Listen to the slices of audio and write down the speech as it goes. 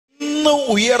എന്നും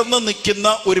ഉയർന്നു നിൽക്കുന്ന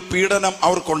ഒരു പീഡനം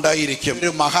അവർക്കുണ്ടായിരിക്കും.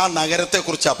 ഒരു മഹാനഗരത്തെ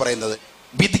കുറിച്ചാണ് പറയുന്നത്.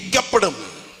 വിധിക്കപ്പെടും.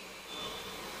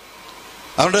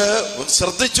 അതുകൊണ്ട്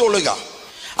ശ്രദ്ധിച്ചോളുക.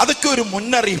 അതൊക്കെ ഒരു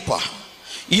മുന്നറിയിപ്പാണ്.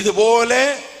 ഇതുപോലെ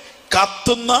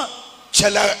കത്തുന്ന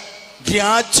ചില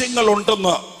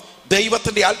രാജ്യങ്ങളുണ്ടെന്ന്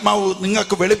ദൈവത്തിന്റെ ആത്മാവ്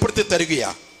നിങ്ങൾക്ക് വെളിപ്പെടുത്തി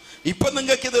തരികയാണ്. ഇപ്പൊ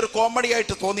നിങ്ങൾക്ക് ഇതൊരു കോമഡി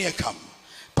ആയിട്ട് തോന്നിയേക്കാം.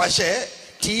 പക്ഷേ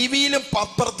ടി വിയിലും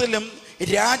പത്രത്തിലും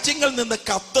രാജ്യങ്ങളിൽ നിന്ന്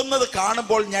കത്തുന്നത്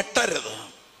കാണുമ്പോൾ ഞെട്ടരുത്.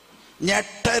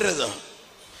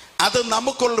 അത്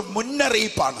നമുക്കുള്ള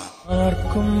മുന്നറിയിപ്പാണ്.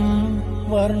 ആർക്കും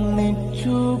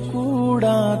വർണ്ണിച്ചു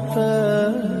കൂടാത്ത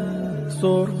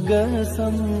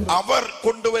അവർ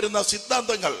കൊണ്ടുവരുന്ന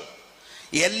സിദ്ധാന്തങ്ങൾ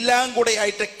എല്ലാം കൂടെ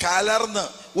ആയിട്ട് കലർന്ന്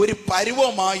ഒരു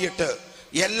പരുവമായിട്ട്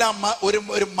എല്ലാം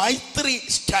ഒരു മൈത്രി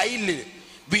സ്റ്റൈലിൽ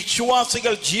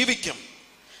വിശ്വാസികൾ ജീവിക്കും.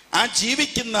 ആ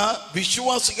ജീവിക്കുന്ന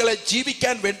വിശ്വാസികളെ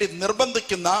ജീവിക്കാൻ വേണ്ടി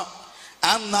നിർബന്ധിക്കുന്ന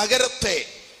ആ നഗരത്തെ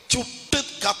ചുട്ട്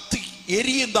കത്തി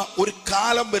എരിയുന്ന ഒരു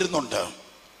കാലം വരുന്നുണ്ട്.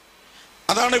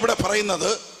 അതാണ് ഇവിടെ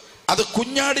പറയുന്നത്. അത്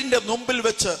കുഞ്ഞാടിന്റെ മുമ്പിൽ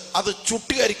വെച്ച് അത്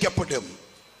ചുട്ടുകരിക്കപ്പെടും.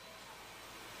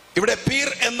 ഇവിടെ പീർ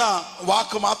എന്ന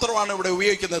വാക്ക് മാത്രമാണ് ഇവിടെ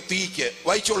ഉപയോഗിക്കുന്നത് തീക്ക്.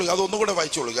 വായിച്ചോളുക, അതൊന്നുകൂടെ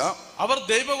വായിച്ചോളുക. അവർ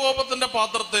ദൈവകോപത്തിന്റെ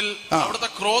പാത്രത്തിൽ അവിടുത്തെ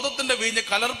ക്രോധത്തിന്റെ വീഞ്ഞ്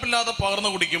കലർപ്പില്ലാതെ പകർന്നു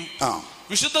കുടിക്കും.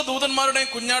 വിശുദ്ധ ദൂതന്മാരുടെയും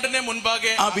കുഞ്ഞാടിന്റെ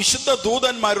മുൻപാകെ വിശുദ്ധ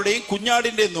ദൂതന്മാരുടെയും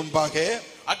കുഞ്ഞാടിന്റെ മുൻപാകെ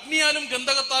അഗ്നിയാലും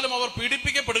ഗന്ധകത്താലും അവർ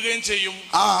പീഡിപ്പിക്കപ്പെടുകയും ചെയ്യും.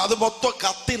 അത് മൊത്തം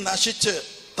കത്തി നശിച്ച്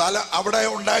അവിടെ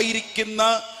ഉണ്ടായിരിക്കുന്ന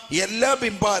എല്ലാ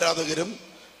ബിംബാരാധകരും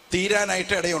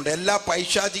തീരാനായിട്ട് ഇടയുണ്ട്. എല്ലാ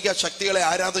പൈശാചിക ശക്തികളെ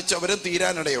ആരാധിച്ചവരും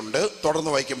തീരാനിടയുണ്ട്.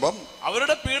 തുടർന്ന് വായിക്കുമ്പം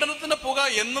അവരുടെ പീഡനത്തിന്റെ പുക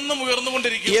എന്നും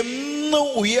ഉയർന്നുകൊണ്ടിരിക്കും. എന്നും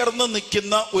ഉയർന്നു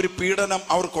നിൽക്കുന്ന ഒരു പീഡനം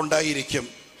അവർക്കുണ്ടായിരിക്കും.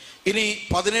 ഇനി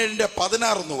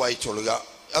 17:16 വായിച്ചോളുക.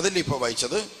 അതിൽ ഇപ്പൊ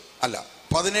വായിച്ചത് അല്ല,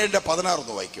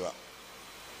 17:16 വായിക്കുക.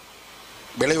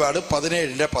 വെളിപാട്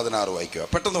 17:16 വായിക്കുക.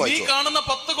 പെട്ടെന്ന് വായിച്ചു. ഈ കാണുന്ന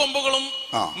 10 കൊമ്പുകളും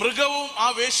മൃഗവും ആ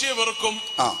വേശ്യയെ വെറുക്കും.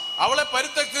 അവളെ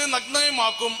പരിത്യക്തി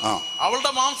നഗ്നയുമാക്കും.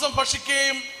 അവളുടെ മാംസം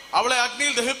ഭക്ഷിക്കുകയും അവളെ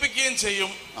അഗ്നിയിൽ ദഹിപ്പിക്കുകയും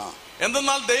ചെയ്യും.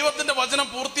 എന്തെന്നാൽ ദൈവത്തിന്റെ വചനം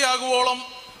പൂർത്തിയാകുവോളം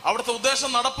അവിടുത്തെ ഉദ്ദേശം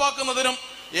നടപ്പാക്കുന്നതിനും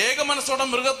ഏകമനസ്സോടെ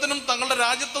മൃഗത്തിനും തങ്ങളുടെ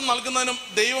രാജ്യത്വം നൽകുന്നതിനും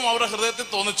ദൈവം അവരുടെ ഹൃദയത്തിൽ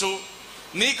തോന്നിച്ചു.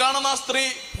 നീ കാണുന്ന സ്ത്രീ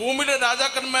ഭൂമിയിലെ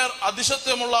രാജാക്കന്മാർ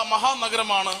അതിശക്തിയുള്ള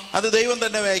മഹാനഗരമാണ്. അത് ദൈവം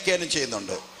തന്നെ വ്യാഖ്യാനം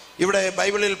ചെയ്യുന്നുണ്ട്. ഇവിടെ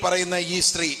ബൈബിളിൽ പറയുന്ന ഈ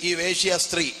സ്ത്രീ, ഈ വേശ്യ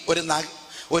സ്ത്രീ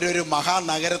ഒരു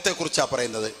മഹാനഗരത്തെ കുറിച്ചാണ്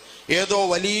പറയുന്നത്. ഏതോ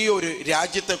വലിയൊരു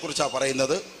രാജ്യത്തെ കുറിച്ചാണ്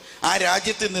പറയുന്നത്. ആ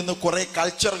രാജ്യത്തിൽ നിന്ന് കുറെ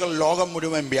കൾച്ചറുകൾ ലോകം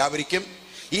മുഴുവൻ വ്യാപരിക്കും.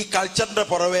 ഈ കൾച്ചറിന്റെ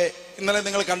പുറവെ ഇന്നലെ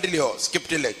നിങ്ങൾ കണ്ടില്ലയോ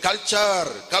സ്ക്രിപ്റ്റില്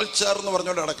കൾച്ചർ എന്ന്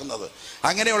പറഞ്ഞുകൊണ്ട് നടക്കുന്നത്.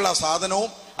 അങ്ങനെയുള്ള സാധനവും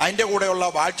അതിൻ്റെ കൂടെയുള്ള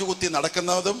വാഴ്ചകുത്തി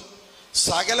നടക്കുന്നതും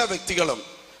സകല വ്യക്തികളും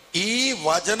ഈ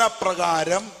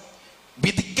വചനപ്രകാരം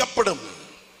വിധിക്കപ്പെടും.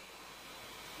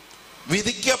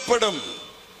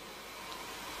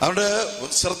 അതുകൊണ്ട്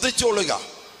ശ്രദ്ധിച്ചോളുക.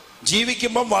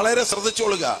 ജീവിക്കുമ്പം വളരെ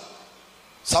ശ്രദ്ധിച്ചോളുക.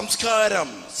 സംസ്കാരം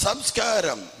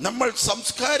നമ്മൾ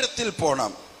സംസ്കാരത്തിൽ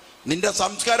പോണം. നിന്റെ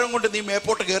സംസ്കാരം കൊണ്ട് നീ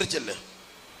മേപ്പോട്ട് കയറിച്ചല്ലേ.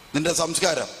 നിന്റെ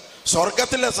സംസ്കാരം,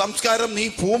 സ്വർഗത്തിലെ സംസ്കാരം നീ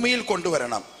ഭൂമിയിൽ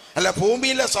കൊണ്ടുവരണം. അല്ല,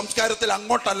 ഭൂമിയിലെ സംസ്കാരത്തിൽ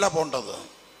അങ്ങോട്ടല്ല പോണ്ടത്.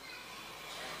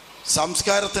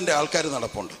 സംസ്കാരത്തിന്റെ ആൾക്കാർ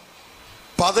നടപ്പുണ്ട്.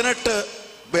 18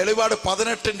 വെളിപാട്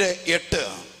 18:8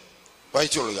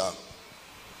 വായിച്ചോളുക.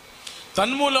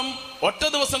 തന്മൂലം ഒറ്റ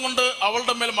ദിവസം കൊണ്ട്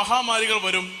അവളുടെ മേൽ മഹാമാരികൾ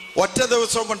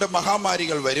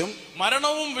വരും.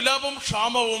 മരണവും വിലാപവും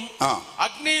ക്ഷാമവും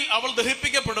അഗ്നിയിൽ അവൾ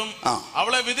ദഹിപ്പിക്കപ്പെടും.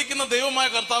 അവളെ വിധിക്കുന്ന ദൈവമായ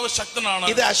കർത്താവ് ശക്തനാണ്.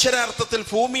 ഇത് അക്ഷരാർത്ഥത്തിൽ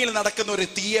ഭൂമിയിൽ നടക്കുന്ന ഒരു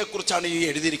തീയെ കുറിച്ചാണ് ഈ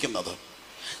എഴുതിയിരിക്കുന്നത്.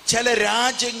 ചില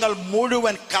രാജ്യങ്ങൾ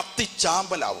മുഴുവൻ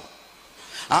കത്തിച്ചാമ്പലാവും.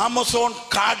 ആമസോൺ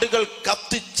കാടുകൾ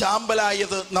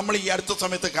കത്തിച്ചാമ്പലായത് നമ്മൾ ഈ അടുത്ത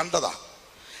സമയത്ത് കണ്ടതാ.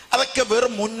 അതൊക്കെ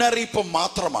വെറും മുന്നറിയിപ്പ്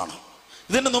മാത്രമാണ്.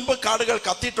 ഇതിനു മുമ്പ് കാടുകൾ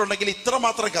കത്തിയിട്ടുണ്ടെങ്കിൽ ഇത്ര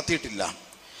മാത്രം കത്തിയിട്ടില്ല.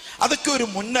 അതൊക്കെ ഒരു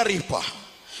മുന്നറിയിപ്പാണ്.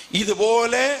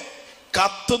 ഇതുപോലെ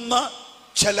കത്തുന്ന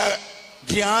ചില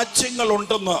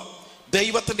രാജ്യങ്ങളുണ്ടെന്ന്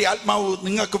ദൈവത്തിന്റെ ആത്മാവ്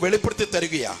നിങ്ങൾക്ക് വെളിപ്പെടുത്തി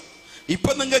തരികയാണ്.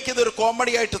 ഇപ്പൊ നിങ്ങൾക്ക് ഇതൊരു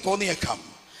കോമഡി ആയിട്ട് തോന്നിയേക്കാം.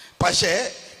 പക്ഷേ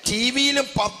ടി വിയിലും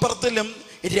പത്രത്തിലും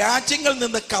രാജ്യങ്ങളിൽ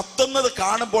നിന്ന് കത്തുന്നത്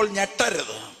കാണുമ്പോൾ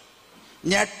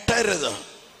ഞെട്ടരുത്.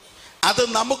 അത്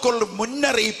നമുക്കുള്ള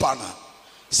മുന്നറിയിപ്പാണ്.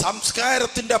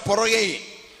 സംസ്കാരത്തിന്റെ പുറകെ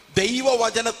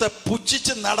ദൈവവചനത്തെ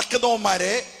പുച്ഛിച്ച്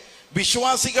നടക്കുന്നവന്മാരെ,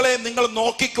 വിശ്വാസികളെ നിങ്ങൾ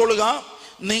നോക്കിക്കൊള്ളുക.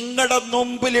 നിങ്ങളുടെ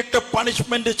മുമ്പിലിട്ട്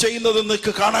പണിഷ്മെന്റ് ചെയ്യുന്നത്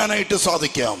നിങ്ങൾക്ക് കാണാനായിട്ട്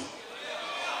സാധിക്കാം.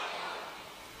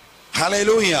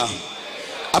 ഹല്ലേലൂയ.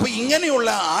 അപ്പൊ ഇങ്ങനെയുള്ള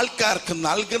ആൾക്കാർക്ക്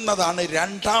നൽകുന്നതാണ്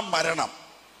രണ്ടാം മരണം.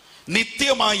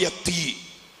 നിത്യമായ തീ,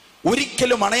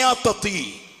 ഒരിക്കലും അണയാത്ത തീ,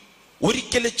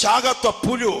 ഒരിക്കലും ചാകാത്ത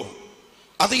പുഴു.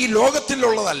 അത് ഈ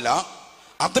ലോകത്തിലുള്ളതല്ല,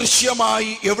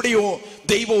 അദൃശ്യമായി എവിടെയോ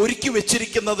ദൈവം ഒരുക്കി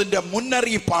വെച്ചിരിക്കുന്നതിന്റെ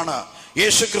മുന്നറിയിപ്പാണ്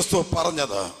യേശുക്രിസ്തു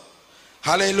പറഞ്ഞത്.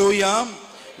 ഹല്ലേലൂയ,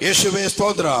 യേശുവേ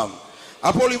സ്തോത്രം.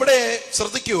 അപ്പോൾ ഇവിടെ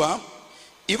ശ്രദ്ധിക്കുക,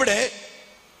 ഇവിടെ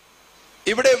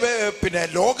പിന്നെ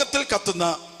ലോകത്തിൽ കത്തുന്ന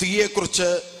തീയെക്കുറിച്ച്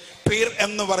പീർ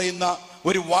എന്ന് പറയുന്ന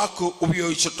ഒരു വാക്ക്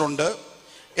ഉപയോഗിച്ചിട്ടുണ്ട്.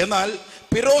 എന്നാൽ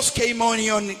പിറോസ്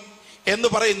കെയ്മോനിയോൻ എന്ന്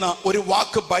പറയുന്ന ഒരു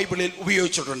വാക്ക് ബൈബിളിൽ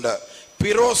ഉപയോഗിച്ചിട്ടുണ്ട്.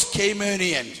 പിറോസ്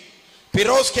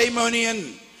കെയ്മോനിയൻ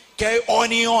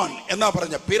എന്നാ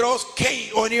പറഞ്ഞ. പിറോസ്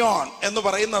കെയ്ഓനിയോൻ എന്ന്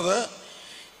പറയുന്നത്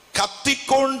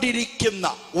കത്തിക്കൊണ്ടിരിക്കുന്ന,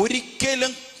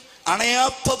 ഒരിക്കലും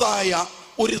അണയാത്തതായ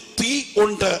ഒരു തീ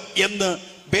ഉണ്ട് എന്ന്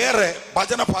വേറെ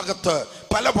വചനഭാഗത്ത്,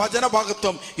 പല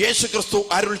വചനഭാഗത്തും യേശു ക്രിസ്തു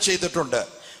അരുൾ ചെയ്തിട്ടുണ്ട്.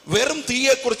 വെറും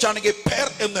തീയെ കുറിച്ചാണെങ്കിൽ പേർ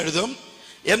എന്നെഴുതും.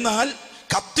 എന്നാൽ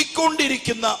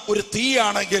കത്തിക്കൊണ്ടിരിക്കുന്ന ഒരു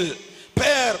തീയാണെങ്കിൽ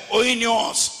പേർ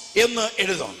ഒയിനോസ് എന്ന്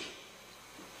എഴുതും.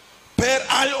 പേർ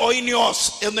അൽ ഒയിനോസ്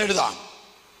എന്ന് എഴുതാം.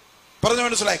 പറഞ്ഞു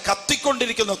മനസ്സിലായി?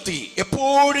 കത്തിക്കൊണ്ടിരിക്കുന്ന തീ,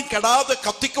 എപ്പോഴും കെടാതെ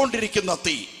കത്തിക്കൊണ്ടിരിക്കുന്ന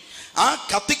തീ. ആ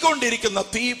കത്തിക്കൊണ്ടിരിക്കുന്ന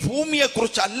തീ ഭൂമിയെ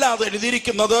കുറിച്ചല്ലാതെ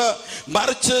എഴുതിയിരിക്കുന്നത്,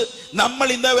 മറിച്ച് നമ്മൾ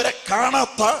ഇന്നവരെ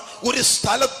കാണാത്ത ഒരു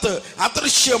സ്ഥലത്ത്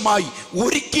അദൃശ്യമായി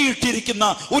ഒരുക്കിയിട്ടിരിക്കുന്ന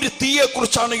ഒരു തീയെ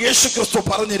കുറിച്ചാണ് യേശു ക്രിസ്തു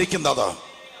പറഞ്ഞിരിക്കുന്നത്.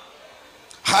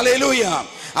 ഹല്ലേലൂയ.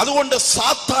 അതുകൊണ്ട്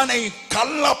സാത്താനെയും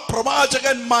കള്ള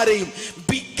പ്രവാചകന്മാരെയും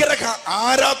വിഗ്രഹ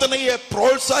ആരാധനയെ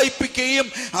പ്രോത്സാഹിപ്പിക്കുകയും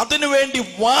അതിനുവേണ്ടി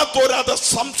വാതോരാതെ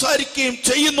സംസാരിക്കുകയും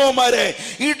ചെയ്യുന്നവന്മാരെ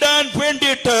ഇടാൻ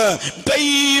വേണ്ടിയിട്ട്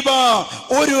ദൈവം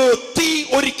ഒരു തീ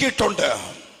ഒരുക്കിയിട്ടുണ്ട്.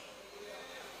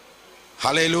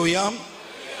 ഹല്ലേലൂയ.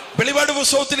 വെളിപാട്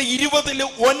പുസ്തകത്തിൽ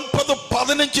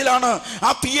 20:9-15 ആ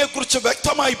തീയെ കുറിച്ച്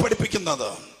വ്യക്തമായി പഠിപ്പിക്കുന്നത്.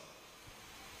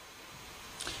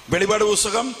 വെളിപാട്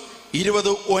പുസ്തകം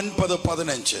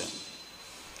 20:9-15.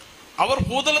 അവർ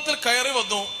ഭൂതലത്തിൽ കയറി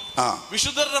വന്നു,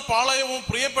 വിശുദ്ധരുടെ പാളയവും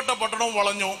പ്രിയപ്പെട്ട പട്ടണവും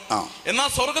വളഞ്ഞു. എന്നാൽ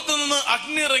സ്വർഗത്തിൽ നിന്ന്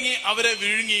അഗ്നി ഇറങ്ങി അവരെ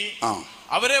വിഴുങ്ങി.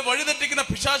 അവരെ വഴിതെറ്റിക്കുന്ന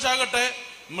പിശാചാകട്ടെ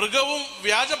മൃഗവും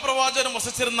വ്യാജപ്രവാചകനും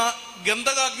വസിച്ചിരുന്ന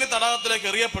ഗന്ധകാഗ്നി തടാകത്തിലേക്ക്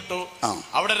എറിയപ്പെട്ടു.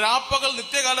 അവിടെ രാപ്പകൽ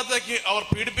നിത്യകാലത്തേക്ക് അവർ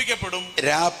പീഡിപ്പിക്കപ്പെടും.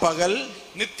 രാപ്പകൽ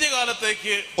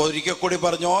നിത്യകാലത്തേക്ക്. ഒരിക്കൽ കൂടി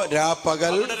പറഞ്ഞോ,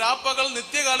 രാപ്പകൽ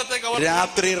നിത്യകാലത്തേക്ക്. അവർ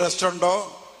രാത്രി റെസ്റ്റ് ഉണ്ടോ?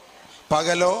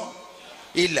 പകലോ?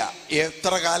 ഇല്ല.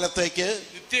 എത്ര കാലത്തേക്ക്?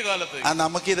 നിത്യകാലത്തേക്ക്.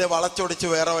 നമുക്കിത് വളച്ചൊടിച്ച്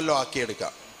വേറെ വല്ലതും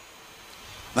ആക്കിയെടുക്കാം.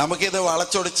 നമുക്കിത്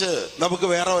വളച്ചൊടിച്ച് നമുക്ക്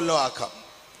വേറെ വല്ലതും ആക്കാം.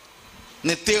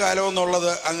 നിത്യകാലം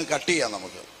എന്നുള്ളത് അങ്ങ് കട്ട് ചെയ്യാം.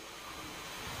 നമുക്ക്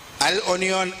അൽ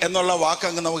ഒനിയോൻ എന്നുള്ള വാക്ക്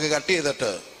അങ്ങ് നമുക്ക് കട്ട്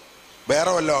ചെയ്തിട്ട്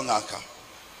വേറെ വല്ലതും അങ്ങ് ആക്കാം.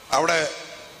 അവിടെ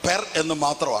പെർ എന്ന്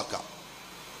മാത്രമാക്കാം.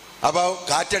 അപ്പോൾ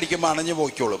കാറ്റടിക്കുമ്പോൾ അണഞ്ഞു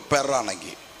പോയിക്കോളും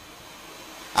പെറാണെങ്കിൽ.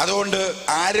 അതുകൊണ്ട്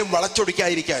ആരും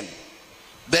വളച്ചൊടിക്കാതിരിക്കാൻ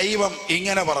ദൈവം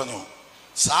ഇങ്ങനെ പറഞ്ഞു,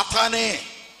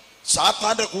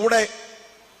 സാത്താന്റെ കൂടെ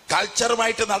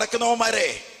കൾച്ചറുമായിട്ട്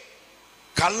നടക്കുന്നവന്മാരെ,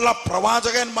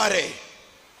 കള്ളപ്രവാചകന്മാരെ.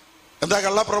 എന്താ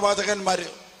കള്ളപ്രവാചകന്മാര്?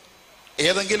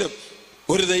 ഏതെങ്കിലും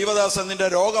ഒരു ദൈവദാസൻ നിന്റെ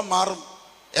രോഗം മാറും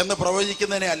എന്ന്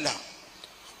പ്രവചിക്കുന്നതിനെ അല്ല.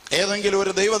 ഏതെങ്കിലും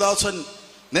ഒരു ദൈവദാസൻ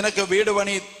നിനക്ക് വീട്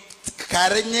പണി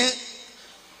കരഞ്ഞ്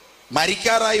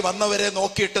മരിക്കാറായി വന്നവരെ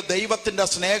നോക്കിയിട്ട് ദൈവത്തിന്റെ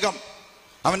സ്നേഹം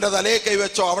അവന്റെ തലയെ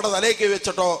കൈവച്ചോ അവിടെ തലയെ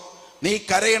കൈവച്ചിട്ടോ നീ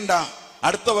കരയണ്ട,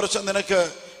 അടുത്ത വർഷം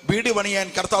നിനക്ക് വീട്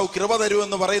പണിയാൻ കർത്താവ് കൃപ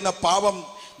തരുമെന്ന് പറയുന്ന പാവം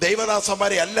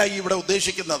ദൈവദാസന്മാരെ അല്ല ഇവിടെ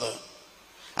ഉദ്ദേശിക്കുന്നത്.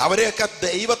 അവരെയൊക്കെ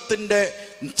ദൈവത്തിന്റെ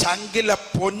ചങ്കിലെ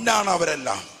പൊന്നാണ്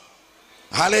അവരെല്ലാം.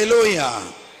 ഹല്ലേലൂയ.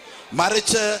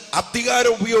 മറിച്ച്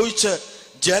അധികാരം ഉപയോഗിച്ച്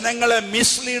ജനങ്ങളെ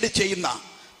മിസ്ലീഡ് ചെയ്യുന്ന,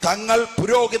 തങ്ങൾ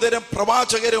പുരോഹിതരും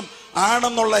പ്രവാചകരും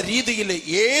ആണെന്നുള്ള രീതിയിൽ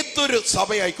ഏതൊരു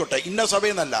സഭയായിക്കോട്ടെ, ഇന്ന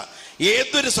സഭയെന്നല്ല,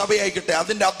 ഏതൊരു സഭയായിക്കോട്ടെ,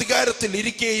 അതിന്റെ അധികാരത്തിൽ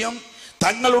ഇരിക്കുകയും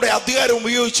തങ്ങളുടെ അധികാരം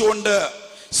ഉപയോഗിച്ചുകൊണ്ട്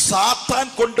സാത്താൻ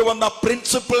കൊണ്ടുവന്ന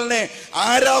പ്രിൻസിപ്പിളിനെ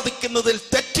ആരാധിക്കുന്നതിൽ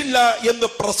തെറ്റില്ല എന്ന്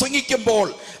പ്രസംഗിക്കുമ്പോൾ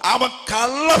അവൻ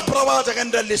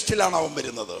കള്ളപ്രവാചകന്റെ ലിസ്റ്റിലാണ് അവൻ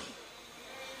വരുന്നത്.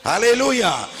 ഹല്ലേലൂയ.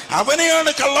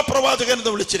 അവനെയാണ് കള്ളപ്രവാചകൻ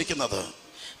എന്ന് വിളിച്ചിരിക്കുന്നത്.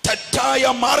 തെറ്റായ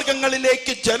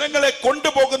മാർഗങ്ങളിലേക്ക് ജനങ്ങളെ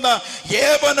കൊണ്ടുപോകുന്ന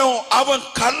ഏവനോ അവൻ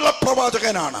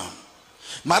കള്ളപ്രവാചകനാണ്.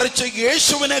 മറിച്ച്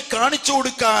യേശുവിനെ കാണിച്ചു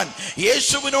കൊടുക്കാൻ,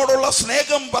 യേശുവിനോടുള്ള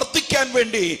സ്നേഹം വർദ്ധിക്കാൻ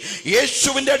വേണ്ടി,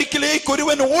 യേശുവിന്റെ അടുക്കിലേക്ക്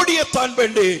ഒരുവൻ ഓടിയെത്താൻ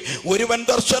വേണ്ടി ഒരുവൻ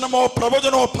ദർശനമോ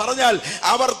പ്രവചനമോ പറഞ്ഞാൽ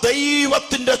അവർ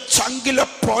ദൈവത്തിന്റെ ചങ്കിലെ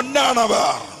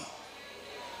പൊന്നാണവർ.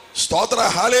 സ്തോത്ര.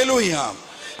 ഹല്ലേലൂയ.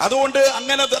 അതുകൊണ്ട്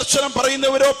അങ്ങനെ ദർശനം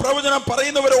പറയുന്നവരോ പ്രവചനം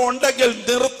പറയുന്നവരോ ഉണ്ടെങ്കിൽ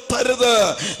നിർത്തരുത്.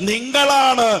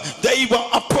 നിങ്ങളാണ് ദൈവ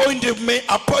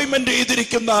അപ്പോയിന്റ്മെന്റ്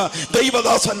ചെയ്തിരിക്കുന്ന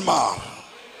ദൈവദാസന്മാർ.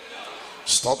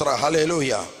 സ്തോത്ര.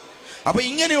 ഹല്ലേലൂയ. അപ്പൊ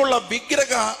ഇങ്ങനെയുള്ള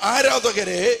വിഗ്രഹ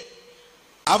ആരാധകരെ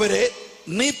അവരെ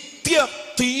നിത്യ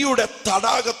തീയുടെ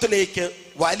തടാകത്തിലേക്ക്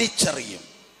വലിച്ചെറിയും.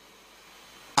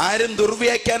 ആരും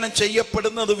ദുർവ്യാഖ്യാനം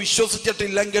ചെയ്യപ്പെടുന്നത്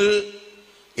വിശ്വസിച്ചിട്ടില്ലെങ്കിൽ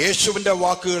യേശുവിന്റെ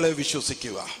വാക്കുകളെ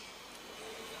വിശ്വസിക്കുക.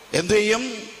 എന്ത് ചെയ്യും?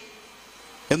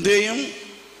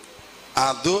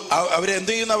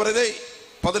 അവരെന്ത് ചെയ്യുന്ന പറയുന്നത്?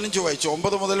 15 വായിച്ചു,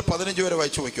 9 മുതൽ 15 വരെ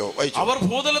വായിച്ചു വയ്ക്കോ. അവർ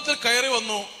ഭൂതലത്തിൽ കയറി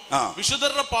വന്നു,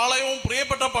 വിശുദ്ധരുടെ പാളയവും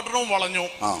പ്രിയപ്പെട്ട പട്ടണവും വളഞ്ഞു.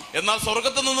 എന്നാൽ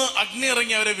സ്വർഗത്തിൽ നിന്ന് അഗ്നി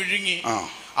ഇറങ്ങി അവരെ വിഴുങ്ങി.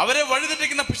 അവരെ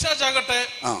വഴിതെറ്റിക്കുന്ന പിശാചാകട്ടെ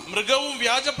മൃഗവും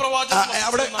വ്യാജപ്രവാചകനും.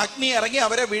 അവിടെ അഗ്നി ഇറങ്ങി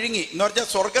അവരെ വിഴുങ്ങി എന്ന് പറഞ്ഞാൽ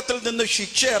സ്വർഗത്തിൽ നിന്ന്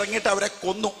ശിക്ഷ ഇറങ്ങിയിട്ട് അവരെ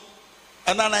കൊന്നു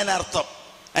എന്നാണ് അതിനർത്ഥം.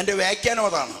 അതിന്റെ വ്യാഖ്യാനം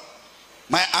അതാണ്.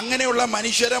 അങ്ങനെയുള്ള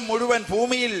മനുഷ്യരെ മുഴുവൻ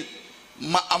ഭൂമിയിൽ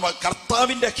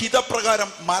കർത്താവിന്റെ ഹിതപ്രകാരം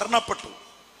മരണപ്പെട്ടു.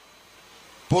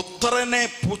 പുത്രനെ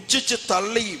പുച്ഛിച്ച്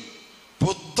തള്ളിയും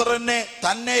പുത്രനെ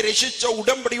തന്നെ രക്ഷിച്ച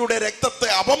ഉടമ്പടിയുടെ രക്തത്തെ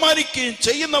അപമാനിക്കുകയും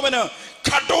ചെയ്യുന്നവന്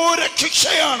കഠോര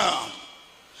ശിക്ഷയാണ്.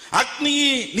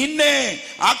 നിന്നെ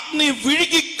അഗ്നി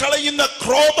വിഴുകിക്കളയുന്ന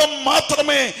ക്രോധം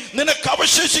മാത്രമേ നിനക്ക്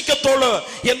അവശേഷിക്കത്തുള്ളൂ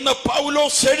എന്ന്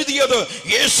പൗലോസ് എഴുതിയത്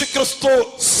യേശുക്രിസ്തു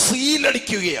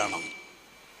സീലടിക്കുകയാണ്.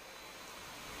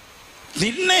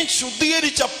 നിന്നെ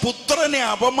ശുദ്ധീകരിച്ച പുത്രനെ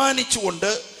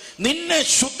അപമാനിച്ചുകൊണ്ട്, നിന്നെ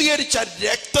ശുദ്ധീകരിച്ച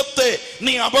രക്തത്തെ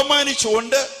നീ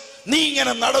അപമാനിച്ചുകൊണ്ട് നീ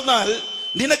ഇങ്ങനെ നടന്നാൽ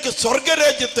നിനക്ക്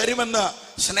സ്വർഗരാജ്യം തരുമെന്ന്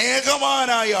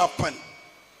സ്നേഹവാനായ അപ്പൻ,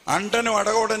 അണ്ടനും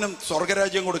അടകോടനും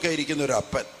സ്വർഗരാജ്യം കൊടുക്കാതിരിക്കുന്ന ഒരു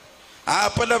അപ്പൻ, ആ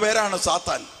അപ്പന്റെ പേരാണ്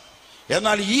സാത്താൻ.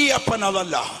 എന്നാൽ ഈ അപ്പൻ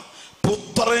അതല്ല,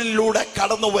 പുത്രനിലൂടെ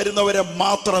കടന്നു വരുന്നവരെ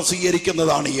മാത്രം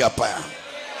സ്വീകരിക്കുന്നതാണ് ഈ അപ്പൻ.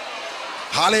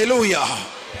 ഹല്ലേലൂയ.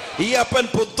 ഈ അപ്പൻ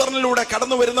പുത്രനിലൂടെ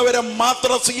കടന്നു വരുന്നവരെ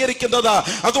മാത്രം സ്വീകരിക്കുന്നതാ.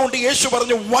 അതുകൊണ്ട് യേശു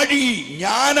പറഞ്ഞു, വഴി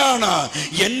ഞാനാണ്,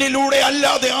 എന്നിലൂടെ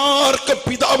അല്ലാതെ ആർക്കും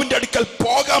പിതാവിന്റെ അടുക്കൽ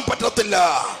പോകാൻ പറ്റത്തില്ല.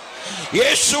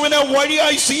 യേശുവിനെ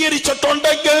വഴിയായി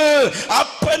സ്വീകരിച്ചിട്ടുണ്ടെങ്കിൽ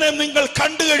അപ്പനെ നിങ്ങൾ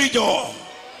കണ്ടു കഴിഞ്ഞു.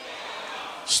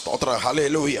 സ്തോത്രം.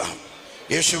 ഹല്ലേലൂയ.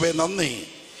 യേശുവേ നന്ദി.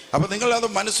 അപ്പൊ നിങ്ങളത്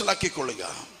മനസ്സിലാക്കിക്കൊള്ളുക,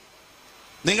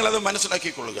 നിങ്ങളത്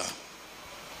മനസ്സിലാക്കിക്കൊള്ളുക.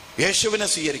 യേശുവിനെ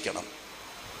സ്വീകരിക്കണം.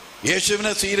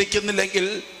 യേശുവിനെ സ്വീകരിക്കുന്നില്ലെങ്കിൽ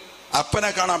അപ്പനെ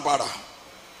കാണാൻ പാടാ.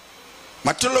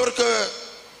 മറ്റുള്ളവർക്ക്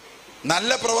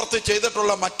നല്ല പ്രവൃത്തി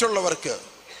ചെയ്തിട്ടുള്ള മറ്റുള്ളവർക്ക്,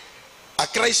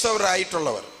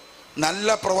 അക്രൈസ്തവരായിട്ടുള്ളവർ നല്ല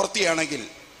പ്രവൃത്തിയാണെങ്കിൽ,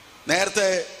 നേരത്തെ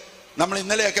നമ്മൾ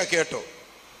ഇന്നലെയൊക്കെ കേട്ടു,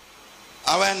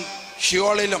 അവൻ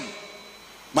ഷിയോളിലും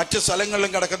മറ്റു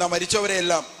സ്ഥലങ്ങളിലും കിടക്കുന്ന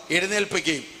മരിച്ചവരെയെല്ലാം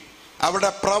എഴുന്നേൽപ്പിക്കുകയും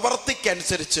അവരുടെ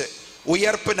പ്രവൃത്തിക്കനുസരിച്ച്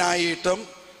ഉയർപ്പിനായിട്ടും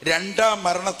രണ്ടാം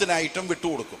മരണത്തിനായിട്ടും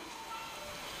വിട്ടുകൊടുക്കും.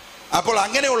 അപ്പോൾ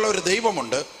അങ്ങനെയുള്ള ഒരു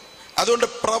ദൈവമുണ്ട്. അതുകൊണ്ട്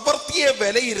പ്രവൃത്തിയെ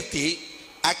വിലയിരുത്തി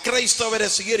അക്രൈസ്തവരെ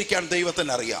സ്വീകരിക്കാൻ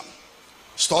ദൈവത്തിന് അറിയാം.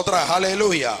 സ്തോത്ര.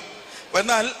 ഹല്ലേലൂയ.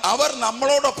 എന്നാൽ അവർ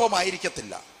നമ്മളോടൊപ്പം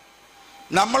ആയിരിക്കത്തില്ല.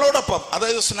 നമ്മളോടൊപ്പം,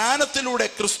 അതായത് സ്നാനത്തിലൂടെ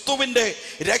ക്രിസ്തുവിന്റെ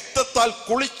രക്തത്താൽ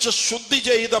കുളിച്ച് ശുദ്ധി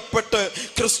ചെയ്തപ്പെട്ട്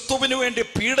ക്രിസ്തുവിന് വേണ്ടി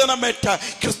പീഡനമേറ്റ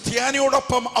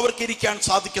ക്രിസ്ത്യാനിയോടൊപ്പം അവർക്ക് ഇരിക്കാൻ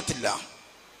സാധിക്കത്തില്ല.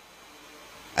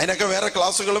 അതിനൊക്കെ വേറെ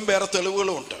ക്ലാസ്സുകളും വേറെ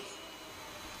തെളിവുകളും ഉണ്ട്.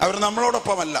 അവർ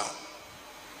നമ്മളോടൊപ്പമല്ല.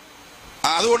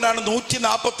 അതുകൊണ്ടാണ്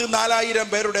 144,000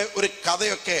 പേരുടെ ഒരു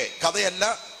കഥയല്ല,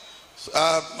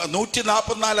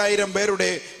 144,000 പേരുടെ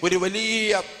ഒരു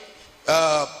വലിയ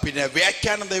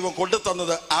വ്യാഖ്യാനം ദൈവം കൊണ്ടു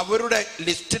തന്നത് അവരുടെ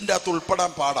ലിസ്റ്റിൻ്റെ അകത്ത്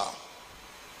ഉൾപ്പെടാൻ പാടാ.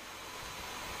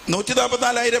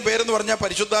 144,000 പേരെന്ന് പറഞ്ഞാൽ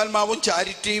പരിശുദ്ധാത്മാവും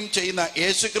ചാരിറ്റിയും ചെയ്യുന്ന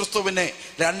യേശുക്രിസ്തുവിനെ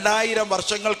 2000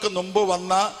 വർഷങ്ങൾക്ക് മുമ്പ്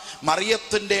വന്ന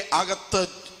മറിയത്തിന്റെ അകത്ത്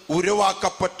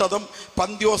ഉരുവാക്കപ്പെട്ടതും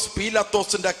പന്തിയോസ്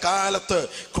പീലാത്തോസിന്റെ കാലത്ത്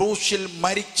ക്രൂശിൽ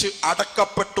മരിച്ച്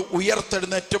അടക്കപ്പെട്ടു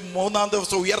ഉയർത്തെഴുന്നേറ്റും 3-ാം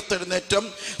ദിവസം ഉയർത്തെഴുന്നേറ്റും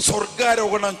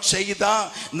സ്വർഗാരോഹണം ചെയ്ത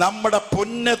നമ്മുടെ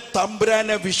പൊന്ന്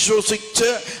തമ്പുരാനെ വിശ്വസിച്ച്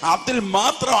അതിൽ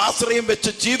മാത്രം ആശ്രയം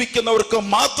വെച്ച് ജീവിക്കുന്നവർക്ക്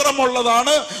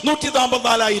മാത്രമുള്ളതാണ്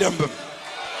 144,000.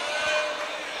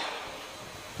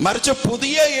 മറിച്ച്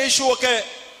പുതിയ യേശുവൊക്കെ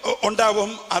ഉണ്ടാവും,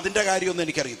 അതിൻ്റെ കാര്യമൊന്നും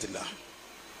എനിക്കറിയത്തില്ല.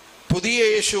 പുതിയ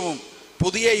യേശുവും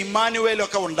പുതിയ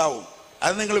ഇമ്മാനുവേലൊക്കെ ഉണ്ടാവും,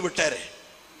 അത് നിങ്ങൾ വിട്ടേരെ.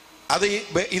 അത്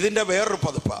ഇതിൻ്റെ വേറൊരു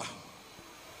പതിപ്പാ.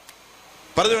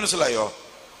 പറഞ്ഞു മനസ്സിലായോ?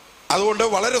 അതുകൊണ്ട്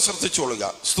വളരെ ശ്രദ്ധിച്ചോളുക.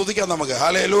 സ്തുതിക്കാം നമുക്ക്.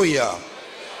 Hallelujah,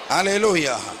 hallelujah,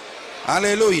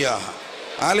 hallelujah,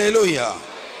 hallelujah,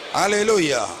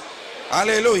 hallelujah,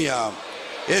 hallelujah.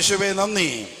 യേശുവേ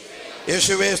നന്ദി,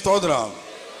 യേശുവേ സ്തോത്രം.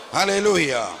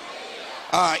 ഹല്ലേലൂയ.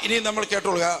 ഇനി നമ്മൾ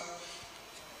കേട്ടോളുക,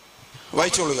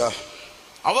 വായിച്ചോളുക.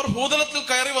 അവർ ഭൂതലത്തിൽ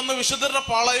കയറി വന്ന് വിശുദ്ധരുടെ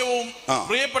പാളയവും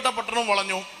പ്രിയപ്പെട്ട പട്ടണവും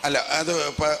വളഞ്ഞു. അല്ല,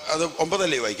 അത്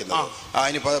 9 വായിക്കുന്നത്.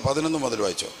 ഇനി 11 മുതൽ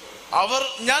വായിച്ചോ. അവർ,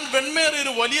 ഞാൻ വെണ്മേറിയ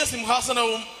ഒരു വലിയ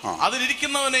സിംഹാസനവും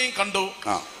അതിലിരിക്കുന്നവനെയും കണ്ടു.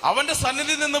 അവന്റെ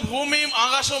സന്നിധിയിൽ നിന്ന് ഭൂമിയും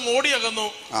ആകാശവും ഓടിയകന്നു,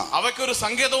 അവയ്ക്കൊരു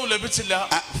സങ്കേതവും ലഭിച്ചില്ല.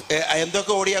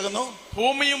 എന്തൊക്കെ ഓടിയാകുന്നു?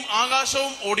 ഭൂമിയും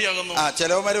ആകാശവും ഓടിയകന്നു.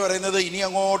 ചിലവന്മാര് പറയുന്നത് ഇനി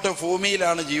അങ്ങോട്ട്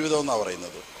ഭൂമിയിലാണ് ജീവിതം എന്നാ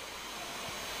പറയുന്നത്.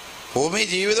 ഭൂമി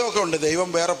ജീവിതമൊക്കെ ഉണ്ട്, ദൈവം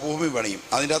വേറെ ഭൂമി പണിയും,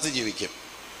 അതിൻ്റെ അകത്ത് ജീവിക്കും.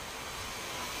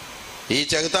 ഈ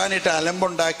ചെകുത്താനിട്ട്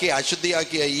അലമ്പുണ്ടാക്കി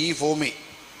അശുദ്ധിയാക്കിയ ഈ ഭൂമി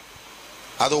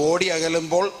അത് ഓടി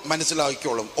അകലുമ്പോൾ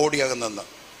മനസ്സിലാക്കിക്കോളും ഓടിയകുന്നെന്ന്.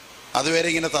 അതുവരെ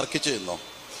ഇങ്ങനെ തർക്കിച്ചു നിന്നോ?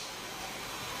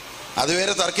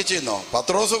 അതുവരെ തർക്കിച്ചു നിന്നോ?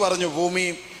 പത്രോസ് പറഞ്ഞു ഭൂമി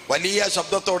വലിയ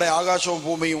ശബ്ദത്തോടെ ആകാശവും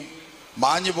ഭൂമിയും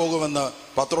മാഞ്ഞു പോകുമെന്ന്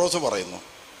പത്രോസ് പറയുന്നു.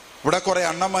 ഇവിടെ കുറെ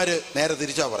അണ്ണന്മാര് നേരെ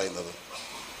തിരിച്ചാ പറയുന്നത്.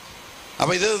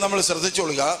 അപ്പൊ ഇത് നമ്മൾ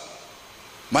ശ്രദ്ധിച്ചോളുക,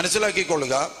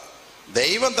 മനസ്സിലാക്കിക്കൊള്ളുക.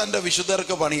 ദൈവം തൻ്റെ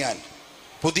വിശുദ്ധർക്ക് പണിയാൻ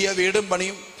പുതിയ വീടും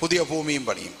പണിയും പുതിയ ഭൂമിയും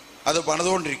പണിയും. അത്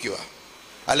പണിതുകൊണ്ടിരിക്കുക,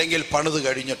 അല്ലെങ്കിൽ പണിത്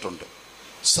കഴിഞ്ഞിട്ടുണ്ട്.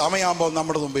 സമയമാകുമ്പോൾ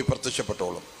നമ്മുടെ മുമ്പിൽ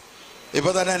പ്രത്യക്ഷപ്പെട്ടോളും.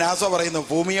 ഇപ്പൊ തന്നെ നാസ പറയുന്നു,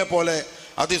 ഭൂമിയെ പോലെ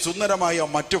അതിസുന്ദരമായ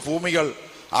മറ്റു ഭൂമികൾ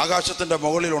ആകാശത്തിൻ്റെ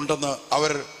മുകളിലുണ്ടെന്ന്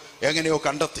അവർ എങ്ങനെയോ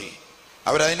കണ്ടെത്തി.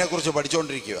 അവരതിനെക്കുറിച്ച്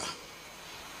പഠിച്ചുകൊണ്ടിരിക്കുക.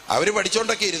 അവർ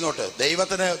പഠിച്ചുകൊണ്ടൊക്കെ ഇരുന്നോട്ട്.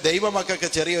 ദൈവമക്കൾക്ക്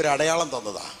ചെറിയൊരു അടയാളം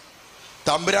തന്നതാ.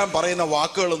 തമ്പുരാൻ പറയുന്ന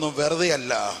വാക്കുകളൊന്നും വെറുതെ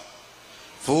അല്ല.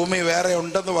 ഭൂമി വേറെ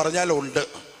ഉണ്ടെന്ന് പറഞ്ഞാൽ ഉണ്ട്,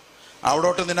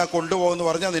 അവിടോട്ട് നിന്നെ കൊണ്ടുപോകുമെന്ന്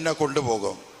പറഞ്ഞാൽ നിന്നെ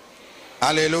കൊണ്ടുപോകും.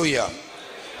 ഹല്ലേലൂയ,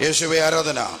 യേശുവേ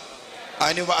ആരാധന.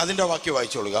 അതിന്റെ വാക്യം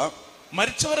വായിച്ചോളുക.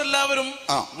 മരിച്ചവരെല്ലാവരും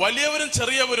വലിയവരും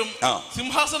ചെറിയവരും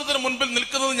സിംഹാസനത്തിന് മുൻപിൽ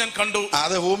നിൽക്കുന്നത് ഞാൻ കണ്ടു.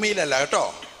 അത് ഭൂമിയിലല്ല കേട്ടോ.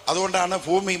 അതുകൊണ്ടാണ്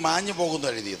ഭൂമി മാഞ്ഞു പോകുന്നു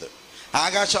എഴുതിയത്,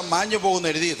 ആകാശം മാഞ്ഞു പോകുന്നു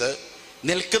എഴുതിയത്.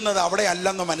 നിൽക്കുന്നത് അവിടെ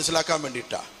അല്ലെന്ന് മനസ്സിലാക്കാൻ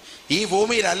വേണ്ടിയിട്ടാ. ഈ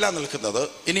ഭൂമിയിലല്ല നിൽക്കുന്നത്.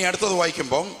 ഇനി അടുത്തത്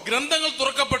വായിക്കുമ്പോൾ ഗ്രന്ഥങ്ങൾ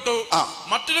തുറക്കപ്പെട്ടു,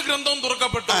 മറ്റൊരു ഗ്രന്ഥവും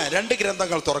തുറക്കപ്പെട്ടു. 2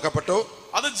 ഗ്രന്ഥങ്ങൾ തുറക്കപ്പെട്ടു.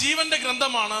 അത് ജീവന്റെ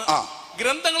ഗ്രന്ഥമാണ്.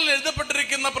 ഗ്രന്ഥങ്ങളിൽ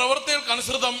എഴുതപ്പെട്ടിരിക്കുന്ന പ്രവൃത്തികൾക്ക്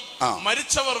അനുസൃതം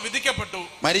മരിച്ചവർ വിധിക്കപ്പെട്ടു.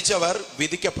 മരിച്ചവർ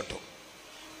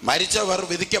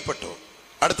വിധിക്കപ്പെട്ടു.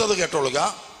 അടുത്തത് കേട്ടോളുക.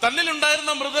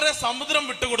 തന്നിലുണ്ടായിരുന്ന മൃതരെ സമുദ്രം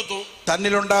വിട്ടുകൊടുത്തു.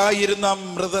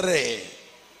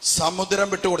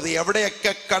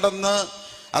 എവിടെയൊക്കെ കടന്ന്,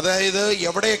 അതായത്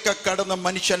എവിടെയൊക്കെ കടന്ന്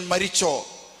മനുഷ്യൻ മരിച്ചോ,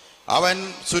 അവൻ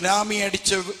സുനാമി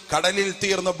അടിച്ച് കടലിൽ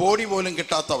തീർന്ന ബോഡി പോലും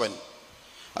കിട്ടാത്തവൻ,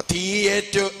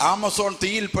 തീയേറ്റ് ആമസോൺ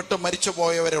തീയിൽപ്പെട്ട് മരിച്ചു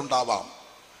പോയവരുണ്ടാവാം.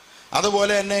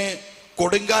 അതുപോലെ തന്നെ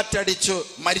കൊടുങ്കാറ്റടിച്ച്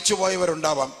മരിച്ചു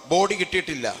പോയവരുണ്ടാവാം, ബോഡി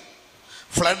കിട്ടിയിട്ടില്ല.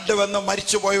 ഫ്ലഡ് വന്ന്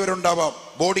മരിച്ചു പോയവരുണ്ടാവാം,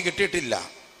 ബോഡി കിട്ടിയിട്ടില്ല.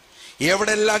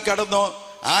 എവിടെല്ലാം കടന്നോ,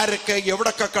 ആരൊക്കെ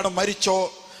എവിടൊക്കെ കടന്ന് മരിച്ചോ,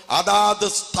 അതാത്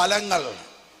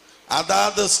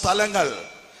സ്ഥലങ്ങൾ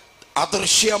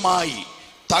അദൃശ്യമായി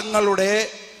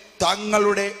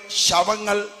തങ്ങളുടെ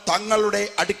ശവങ്ങൾ തങ്ങളുടെ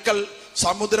അടുക്കൽ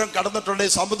സമുദ്രം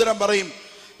കടന്നിട്ടുണ്ടെങ്കിൽ സമുദ്രം പറയും,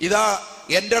 ഇതാ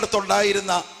എൻ്റെ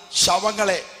അടുത്തുണ്ടായിരുന്ന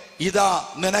ശവങ്ങളെ ഇതാ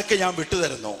നിനക്ക് ഞാൻ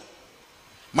വിട്ടുതരുന്നു.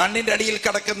 മണ്ണിൻ്റെ അടിയിൽ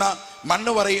കിടക്കുന്ന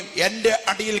മണ്ണ് പറയും, എൻ്റെ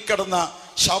അടിയിൽ കിടന്ന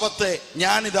ശവത്തെ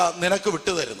ഞാനിതാ നിനക്ക്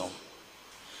വിട്ടുതരുന്നു.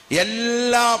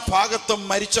 എല്ലാ ഭാഗത്തും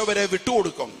മരിച്ചവരെ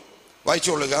വിട്ടുകൊടുക്കും.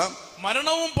 വായിച്ചോളുക.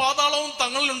 മരണവും പാതാളവും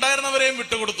തങ്ങളിൽ ഉണ്ടായിരുന്നവരെയും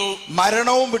വിട്ടുകൊടുത്തു.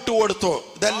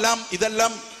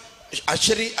 ഇതെല്ലാം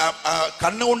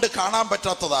കണ്ണുകൊണ്ട് കാണാൻ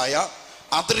പറ്റാത്തതായ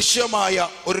അദൃശ്യമായ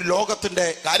ഒരു ലോകത്തിന്റെ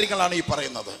കാര്യങ്ങളാണ് ഈ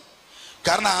പറയുന്നത്.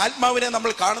 കാരണം ആത്മാവിനെ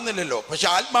നമ്മൾ കാണുന്നില്ലല്ലോ, പക്ഷെ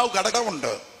ആത്മാവ്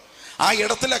ഘടകമുണ്ട്. ആ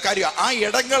ഇടത്തിലെ കാര്യം, ആ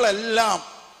ഇടങ്ങളെല്ലാം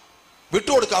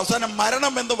വിട്ടുകൊടുക്കുക. അവസാനം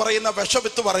മരണം എന്ന് പറയുന്ന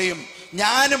വിഷവിത്ത് പറയും,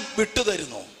 ഞാനും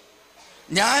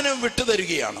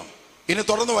വിട്ടുതരുകയാണ്. ഇനി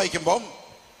തുടർന്ന് വായിക്കുമ്പോൾ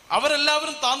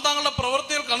അവരെല്ലാവരും താങ്കളുടെ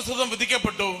പ്രവൃത്തികൾക്ക് അനുസൃതം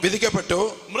വിധിക്കപ്പെട്ടു.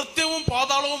 മൃത്യുവും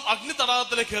പാതാളവും അഗ്നി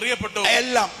തടാകത്തിലേക്ക് എറിയപ്പെട്ടു.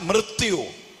 എല്ലാം മൃത്യു,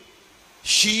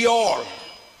 ഷിയോൾ,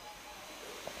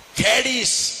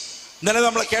 ഹേഡീസ്, ഇന്നലെ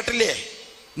നമ്മൾ കേട്ടില്ലേ,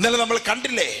 ഇന്നലെ നമ്മൾ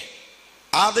കണ്ടില്ലേ,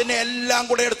 അതിനെ എല്ലാം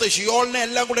കൂടെ എടുത്ത്, ഷിയോളിനെ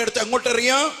എല്ലാം കൂടെ എടുത്ത് എങ്ങോട്ട്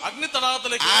എറിയാം? അഗ്നി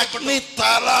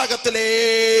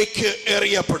തടാകത്തിലേക്ക്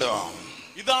എറിയപ്പെടും.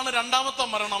 ഇതാണ് രണ്ടാമത്തെ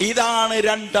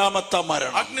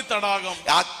മരണം. അഗ്നി തടാകം.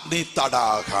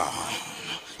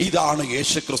 ഇതാണ്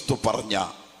യേശുക്രിസ്തു പറഞ്ഞ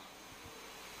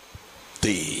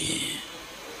തീ.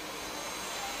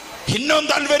 ഹിന്നോം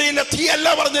താഴ്വരയിലെ തീ അല്ല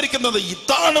പറഞ്ഞിരിക്കുന്നത്,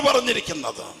 ഇതാണ്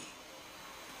പറഞ്ഞിരിക്കുന്നത്.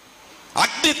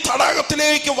 അഗ്നി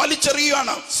തടാകത്തിലേക്ക്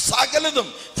വലിച്ചെറിയുകയാണ് സകലതും.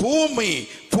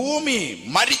 ഭൂമി,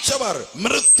 മരിച്ചവർ,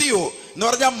 മൃത്യു എന്ന്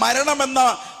പറഞ്ഞാൽ മരണമെന്ന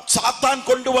സാത്താൻ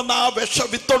കൊണ്ടുവന്ന ആ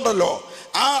വിഷവിത്തുണ്ടല്ലോ,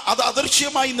 അത്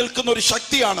അദൃശ്യമായി നിൽക്കുന്ന ഒരു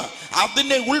ശക്തിയാണ്.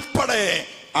 അതിനെ ഉൾപ്പെടെ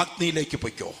അഗ്നിയിലേക്ക്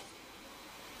പൊയ്ക്കോ.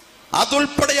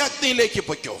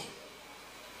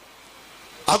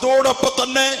 അതോടൊപ്പം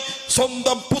തന്നെ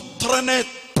സ്വന്തം പുത്രനെ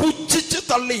പുച്ഛിച്ച്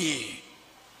തള്ളി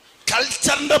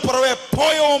കൾച്ചറിന്റെ പുറകെ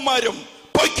പോയവന്മാരും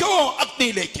പൊയ്ക്കോ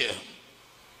അഗ്നിയിലേക്ക്.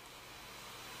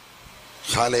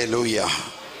 ഹല്ലേലൂയ,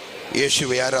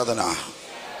 യേശുവേ ആരാധന.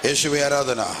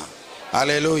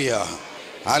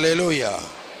 ഹല്ലേലൂയ.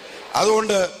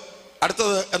 അതുകൊണ്ട്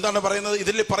അടുത്തത് എന്താണ് പറയുന്നത്?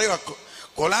 ഇതിൽ പറയുക,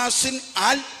 കൊലാസിൻ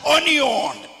ആൽ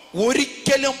ഒനിയോൺ,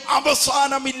 ഒരിക്കലും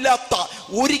അവസാനമില്ലാത്ത,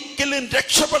 ഒരിക്കലും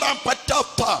രക്ഷപ്പെടാൻ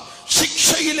പറ്റാത്ത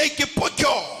ശിക്ഷയിലേക്ക്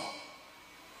പൊയ്ക്കോ.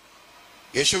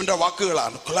 യേശുവിന്റെ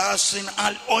വാക്കുകളാണ്. കൊലാസിൻ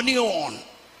ആൽ ഒനിയോൺ,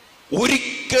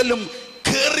 ഒരിക്കലും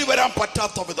കയറി വരാൻ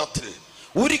പറ്റാത്ത വിധത്തിൽ,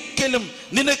 ഒരിക്കലും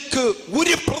നിനക്ക്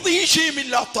ഒരു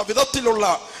പ്രതീക്ഷയുമില്ലാത്ത വിധത്തിലുള്ള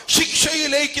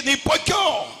ശിക്ഷയിലേക്ക് നീ പൊയ്ക്കോ.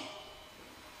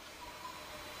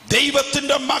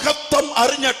 ദൈവത്തിന്റെ മഹത്വം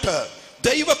അറിഞ്ഞിട്ട്,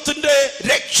 ദൈവത്തിന്റെ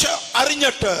രക്ഷ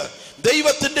അറിഞ്ഞിട്ട്,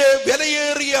 ദൈവത്തിന്റെ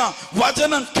വിലയേറിയ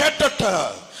വചനം കേട്ടിട്ട്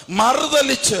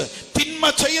മറുതലിച്ച് തിന്മ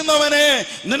ചെയ്യുന്നവനെ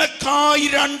നിനക്കായി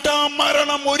രണ്ടാം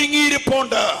മരണം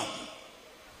ഒരുങ്ങിയിരിപ്പുണ്ട്.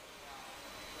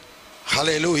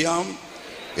 ഹല്ലേലൂയ.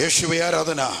 യേശുവേ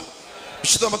ആരാധന.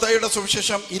 വിശുദ്ധ മത്തായിയുടെ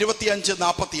സുവിശേഷം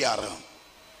 25:46.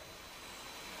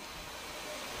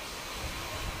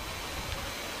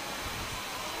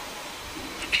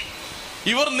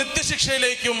 ഇവർ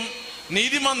നിത്യശിക്ഷയിലേക്കും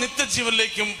നീതിമാൻ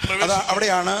നിത്യജീവനിലേക്കും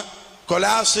അവിടെയാണ്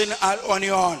കൊലാസിൻ അൽ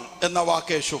ഒനിയോൻ എന്ന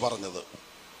വാക്ക് യേശു പറഞ്ഞത്.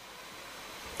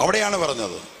 അവിടെയാണ്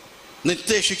പറഞ്ഞത്.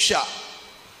 നിത്യശിക്ഷ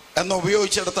എന്ന്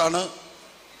ഉപയോഗിച്ചെടുത്താണ്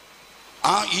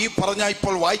ഈ പറഞ്ഞ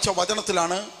ഇപ്പോൾ വായിച്ച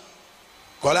വചനത്തിലാണ്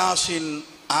കൊലാസിൻ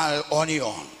അൽ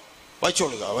ഒനിയോൻ.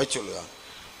 വായിച്ചോളുക.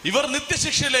 ഇവർ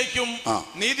നിത്യശിക്ഷയിലേക്കും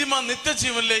നീതിമാൻ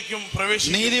നിത്യജീവനിലേക്കും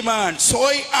പ്രവേശിക്കും. നീതിമാൻ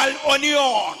സോയ് അൽ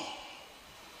ഒനിയോൻ.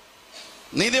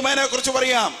 നീതിമാനെ കുറിച്ച്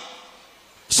പറയാം.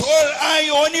 Soul I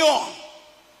ഓനിയോൻ.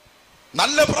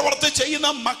 നല്ല പ്രവൃത്തി ചെയ്യുന്ന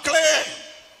മക്കളെ,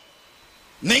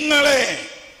 നിങ്ങളെ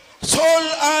സോൾ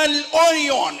ആൽ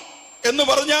ഓനിയോൻ എന്ന്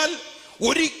പറഞ്ഞാൽ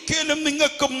ഒരിക്കലും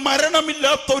നിങ്ങൾക്ക്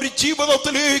മരണമില്ലാത്ത ഒരു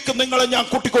ജീവിതത്തിലേക്ക് നിങ്ങളെ ഞാൻ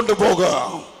കൂട്ടിക്കൊണ്ടു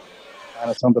പോകാം.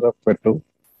 മാനസാന്തരപ്പെട്ടു.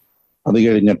 അത്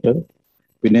കഴിഞ്ഞിട്ട്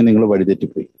പിന്നെ നിങ്ങൾ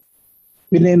വഴിതെറ്റിപ്പോയി.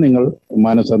 പിന്നെ നിങ്ങൾ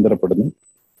മാനസാന്തരപ്പെടുന്നു,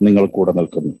 നിങ്ങൾ കൂടെ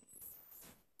നിൽക്കുന്നു.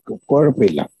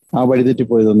 കുഴപ്പമില്ല, ആ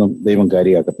വഴിതെറ്റിപ്പോയതൊന്നും ദൈവം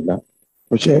കാര്യമാക്കത്തില്ല.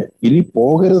 പക്ഷെ ഇനി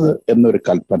പോകരുത് എന്നൊരു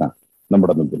കൽപ്പന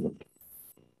നമ്മുടെ മുമ്പിലുണ്ട്.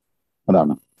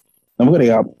 അതാണ്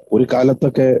നമുക്കറിയാം. ഒരു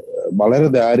കാലത്തൊക്കെ വളരെ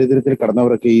ദാരിദ്ര്യത്തിൽ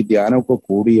കടന്നവരൊക്കെ ഈ ധ്യാനമൊക്കെ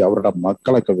കൂടി അവരുടെ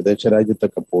മക്കളൊക്കെ വിദേശ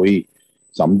രാജ്യത്തൊക്കെ പോയി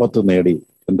സമ്പത്ത് നേടി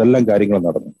എന്തെല്ലാം കാര്യങ്ങൾ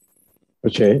നടന്നു.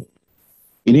 പക്ഷേ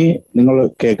ഇനി നിങ്ങൾ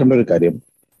കേൾക്കേണ്ട ഒരു കാര്യം,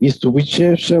 ഈ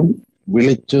സുവിശേഷം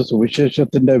വിളിച്ച്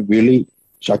സുവിശേഷത്തിന്റെ വിളി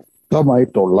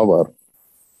ശക്തമായിട്ടുള്ളവർ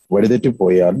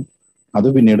വഴിതെറ്റിപ്പോയാൽ അത്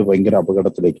പിന്നീട് ഭയങ്കര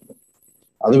അപകടത്തിലേക്ക് പോകും.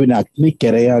 അത് പിന്നെ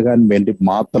അഗ്നിക്കിരയാകാൻ വേണ്ടി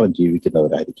മാത്രം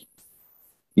ജീവിക്കുന്നവരായിരിക്കും.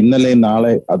 ഇന്നലെ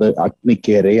നാളെ അത്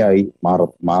അഗ്നിക്കിരയായി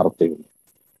മാറത്തേയുള്ളൂ.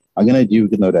 അങ്ങനെ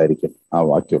ജീവിക്കുന്നവരായിരിക്കും ആ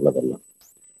ബാക്കിയുള്ളതെല്ലാം.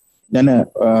 ഞാൻ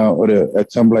ഒരു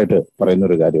എക്സാമ്പിളായിട്ട് പറയുന്ന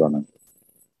ഒരു കാര്യമാണ്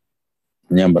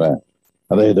ഞാൻ പറയാം.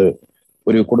 അതായത്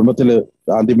ഒരു കുടുംബത്തില്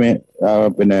ആദ്യമേ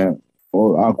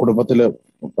ആ കുടുംബത്തില്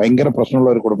ഭയങ്കര പ്രശ്നമുള്ള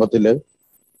ഒരു കുടുംബത്തില്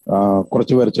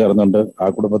കുറച്ചു പേർ ചേർന്നുണ്ട്. ആ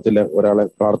കുടുംബത്തില് ഒരാളെ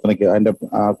പ്രാർത്ഥനയ്ക്ക്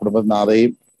ആ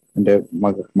കുടുംബനാഥയും എൻ്റെ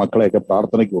മക്കളെയൊക്കെ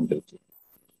പ്രാർത്ഥനയ്ക്ക് കൊണ്ടിരുത്തി.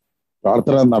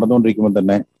 പ്രാർത്ഥന നടന്നുകൊണ്ടിരിക്കുമ്പോൾ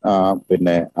തന്നെ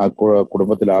ആ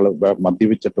കുടുംബത്തിലെ ആള്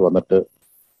മദ്യപിച്ചിട്ട് വന്നിട്ട്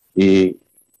ഈ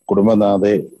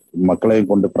കുടുംബനാഥെ മക്കളെയും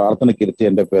കൊണ്ട് പ്രാർത്ഥനയ്ക്ക് ഇരുത്തി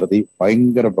എൻ്റെ പേർത്തി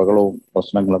ഭയങ്കര ബഹളവും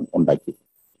പ്രശ്നങ്ങളും ഉണ്ടാക്കി.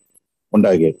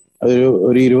 അതൊരു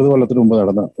 20 കൊല്ലത്തിന് മുമ്പ്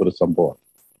നടന്ന ഒരു സംഭവമാണ്.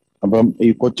 അപ്പം ഈ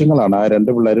കൊച്ചുങ്ങളാണ്, ആ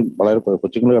 2 പിള്ളേരും വളരെ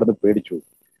കൊച്ചുങ്ങൾ കിടന്ന് പേടിച്ചു.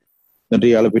 എന്നിട്ട്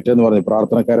ഇയാൾ പിറ്റേന്ന് പറഞ്ഞു,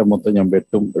 പ്രാർത്ഥനക്കാരെ മൊത്തം ഞാൻ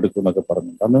വെട്ടും എടുക്കും എന്നൊക്കെ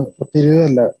പറഞ്ഞു. അന്ന്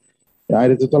 10-20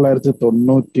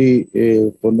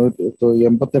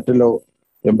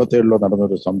 1988-87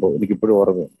 നടന്നൊരു സംഭവം എനിക്കിപ്പോഴും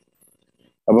ഓർമ്മയുണ്ട്.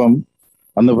 അപ്പം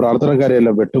അന്ന്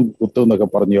പ്രാർത്ഥനക്കാരെയെല്ലാം വെട്ടും കുത്തും എന്നൊക്കെ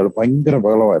പറഞ്ഞു ഇയാൾ ഭയങ്കര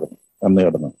ബഹളമായിരുന്നു അന്ന്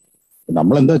കിടന്ന്.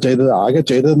 നമ്മളെന്താ ചെയ്തത്? ആകെ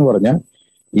ചെയ്തതെന്ന് പറഞ്ഞാൽ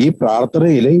ഈ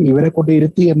പ്രാർത്ഥനയിൽ ഇവരെ കൊണ്ട്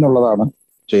ഇരുത്തി എന്നുള്ളതാണ്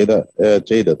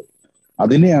ചെയ്തത്.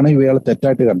 അതിനെയാണ് ഇയാൾ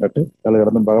തെറ്റായിട്ട് കണ്ടിട്ട് ഇയാൾ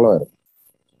കിടന്ന് ബഹളമായിരുന്നു.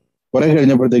 കുറെ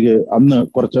കഴിഞ്ഞപ്പോഴത്തേക്ക് അന്ന്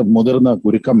കുറച്ച് മുതിർന്ന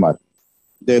ഗുരുക്കന്മാർ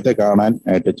ഇദ്ദേഹത്തെ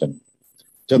കാണാനായിട്ട്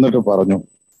ചെന്നിട്ട് പറഞ്ഞു,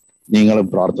 നിങ്ങളും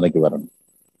പ്രാർത്ഥനയ്ക്ക് വരണം.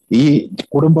 ഈ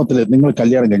കുടുംബത്തിൽ നിങ്ങൾ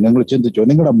കല്യാണം കഴിഞ്ഞ് ഞങ്ങൾ ചിന്തിച്ചു,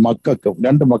 നിങ്ങളുടെ മക്കൾക്ക്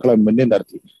 2 മക്കളെ മുന്നിൽ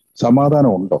നിർത്തി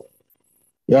സമാധാനം ഉണ്ടോ?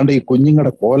 ഏതാണ്ട് ഈ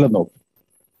കുഞ്ഞുങ്ങളുടെ കോലം നോക്കി,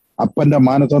 അപ്പന്റെ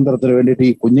മാനസാന്തരത്തിന് വേണ്ടിയിട്ട്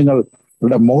ഈ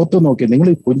കുഞ്ഞുങ്ങളുടെ മുഖത്ത് നോക്കി നിങ്ങൾ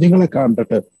ഈ കുഞ്ഞുങ്ങളെ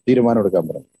കണ്ടിട്ട് തീരുമാനം എടുക്കാൻ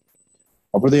പറഞ്ഞു.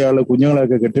 അപ്പോഴത്തെ ആള്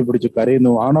കുഞ്ഞുങ്ങളെയൊക്കെ കെട്ടിപ്പിടിച്ച്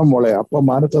കരയുന്നു, ആണോ മോളെ, അപ്പം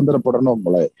മാനസാന്തരപ്പെടണോ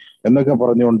മോളെ എന്നൊക്കെ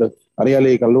പറഞ്ഞുകൊണ്ട്, അറിയാലോ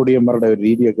ഈ കള്ളുടിയന്മാരുടെ ഒരു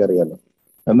രീതിയൊക്കെ അറിയാലോ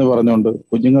എന്ന് പറഞ്ഞുകൊണ്ട്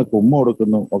കുഞ്ഞുങ്ങൾക്ക് ഉമ്മ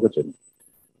കൊടുക്കുന്നു ഒക്കെ ചെയ്യുന്നു.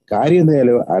 കാര്യം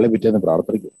എന്തായാലും ആള് പിറ്റേന്ന്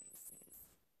പ്രാർത്ഥിക്കും.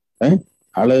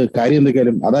 കാര്യം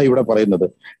എന്തൊക്കെയാലും അതാ ഇവിടെ പറയുന്നത്,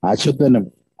 അശുദ്ധനും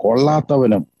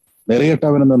കൊള്ളാത്തവനും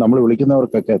നെറിയിട്ടവനെന്ന് നമ്മൾ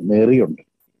വിളിക്കുന്നവർക്കൊക്കെ നെറിയുണ്ട്.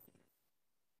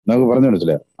 നമുക്ക് പറഞ്ഞു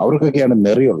മനസ്സിലായോ? അവർക്കൊക്കെയാണ്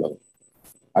നെറിയുള്ളത്.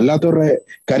 അല്ലാത്തവരുടെ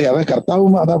കാര്യം അതാ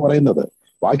കർത്താവും അതാ പറയുന്നത്,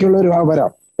 ബാക്കിയുള്ളവർ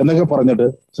വരാം എന്നൊക്കെ പറഞ്ഞിട്ട്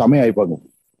സമയമായി പങ്കു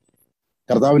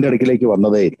കർത്താവിന്റെ അടുക്കിലേക്ക്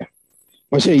വന്നതേ ഇല്ല.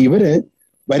 പക്ഷെ ഇവര്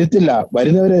വരുത്തില്ല,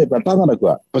 വരുന്നവരെ വെട്ടാൻ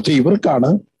നടക്കുക. പക്ഷെ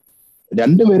ഇവർക്കാണ്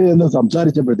 2 പേര് എന്ന്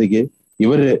സംസാരിച്ചപ്പോഴത്തേക്ക്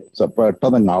ഇവര്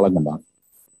പെട്ടെന്ന് ആളം കണ്ടാണ്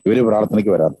ഇവര്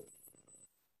പ്രാർത്ഥനയ്ക്ക് വരാൻ.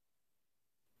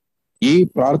 ഈ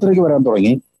പ്രാർത്ഥനയ്ക്ക് വരാൻ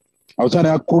തുടങ്ങി. അവസാനം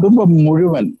ആ കുടുംബം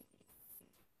മുഴുവൻ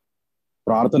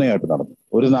പ്രാർത്ഥനയായിട്ട് നടന്നു.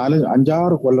 ഒരു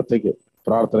 4-5-6 കൊല്ലത്തേക്ക്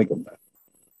പ്രാർത്ഥനയ്ക്കുണ്ട്.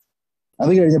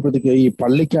 അത് കഴിഞ്ഞപ്പോഴത്തേക്ക് ഈ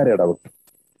പള്ളിക്കാരെ ഇടപെട്ടു.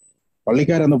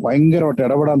 പള്ളിക്കാരൊന്ന് ഭയങ്കരമായിട്ട്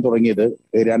ഇടപെടാൻ തുടങ്ങിയത്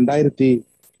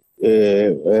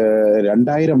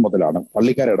 2000 മുതലാണ്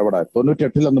പള്ളിക്കാർ ഇടപെടാൻ.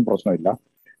 98-ലൊന്നും പ്രശ്നമില്ല.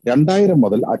 2000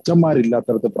 മുതൽ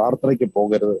അച്ഛന്മാരില്ലാത്തടത്ത് പ്രാർത്ഥനയ്ക്ക്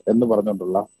പോകരുത് എന്ന്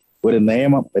പറഞ്ഞുകൊണ്ടുള്ള ഒരു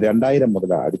നിയമം 2000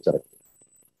 മുതൽ അടിച്ചിറക്കി.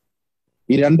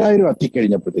 ഈ 2000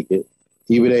 എത്തിക്കഴിഞ്ഞപ്പോഴത്തേക്ക്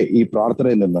ഇവരെ ഈ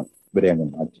പ്രാർത്ഥനയിൽ നിന്ന് ഇവരെ അങ്ങ്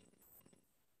മാറ്റി.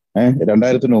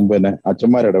 2000-ന് മുമ്പ് തന്നെ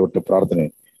അച്ഛന്മാരിടപെട്ട്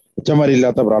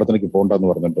അച്ഛന്മാരില്ലാത്ത പ്രാർത്ഥനയ്ക്ക് പോകണ്ടെന്ന്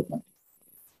പറഞ്ഞിട്ട്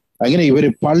അങ്ങനെ ഇവര്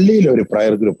പള്ളിയിൽ ഒരു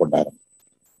പ്രയർ ഗ്രൂപ്പ് ഉണ്ടായിരുന്നു.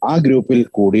 ആ ഗ്രൂപ്പിൽ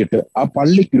കൂടിയിട്ട് ആ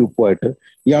പള്ളി ഗ്രൂപ്പുമായിട്ട്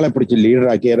ഇയാളെ പിടിച്ച്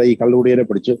ലീഡറാക്കി, ഈ കള്ളുകുടിയനെ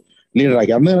പിടിച്ച്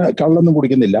ലീഡറാക്കി. അന്ന് കള്ളൊന്നും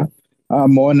കുടിക്കുന്നില്ല, ആ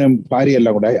മോനും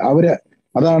ഭാര്യയെല്ലാം കൂടെ.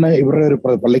 അതാണ് ഇവരുടെ ഒരു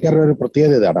പള്ളിക്കാരുടെ ഒരു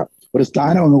പ്രത്യേകതയാണ്. ഒരു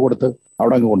സ്ഥാനം അങ്ങ് കൊടുത്ത്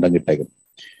അവിടെ അങ്ങ് കൊണ്ടങ്ങിട്ടേക്കും.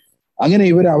 അങ്ങനെ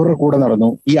ഇവർ അവരുടെ കൂടെ നടന്നു.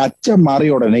 ഈ അച്ഛൻ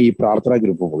മാറിയ ഉടനെ ഈ പ്രാർത്ഥനാ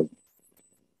ഗ്രൂപ്പ് പൊളിഞ്ഞു.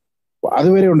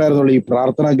 അതുവരെ ഉണ്ടായിരുന്നുള്ളൂ ഈ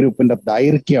പ്രാർത്ഥനാ ഗ്രൂപ്പിന്റെ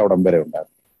ദൈർഘ്യം അവിടം വരെ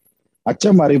ഉണ്ടായിരുന്നു.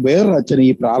 അച്ഛൻ മാറി, വേറൊരു അച്ഛന്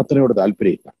ഈ പ്രാർത്ഥനയോട്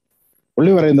താല്പര്യമില്ല.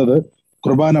 പുള്ളി പറയുന്നത്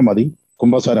കുർബാന മതി,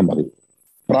 കുമ്പസാരം മതി,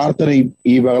 പ്രാർത്ഥനയും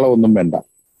ഈ ബഹളമൊന്നും വേണ്ട,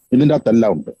 ഇതിൻ്റെ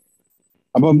അകത്തെല്ലാം ഉണ്ട്.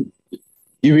 അപ്പം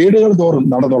ഈ വീടുകൾ തോറും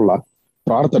നടന്നുള്ള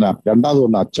പ്രാർത്ഥന രണ്ടാമത്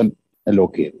വന്ന അച്ഛൻ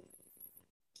ലോക്ക് ചെയ്തു,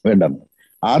 വേണ്ടെന്ന്.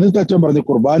 ആദ്യത്തെ അച്ഛൻ പറഞ്ഞു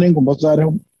കുർബാനയും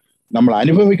കുമ്പസാരവും നമ്മൾ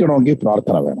അനുഭവിക്കണമെങ്കിൽ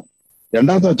പ്രാർത്ഥന വേണം.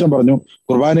 രണ്ടാമത്തെ അച്ഛൻ പറഞ്ഞു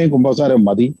കുർബാനയും കുമ്പസാരവും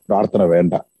മതി, പ്രാർത്ഥന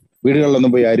വേണ്ട,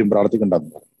 വീടുകളിലൊന്നും പോയി ആരും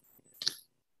പ്രാർത്ഥിക്കണ്ടെന്ന് പറഞ്ഞു.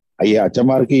 ഈ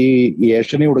അച്ഛന്മാർക്ക് ഈ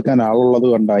ഏഷണി കൊടുക്കാൻ ആളുള്ളത്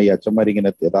കൊണ്ടാണ് ഈ അച്ഛന്മാരിങ്ങനെ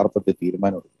യഥാർത്ഥത്തിൽ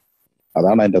തീരുമാനമെടുക്കും.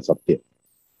 അതാണ് അതിന്റെ സത്യം.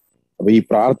 അപ്പൊ ഈ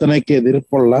പ്രാർത്ഥനയ്ക്ക്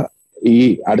എതിർപ്പുള്ള ഈ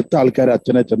അടുത്ത ആൾക്കാർ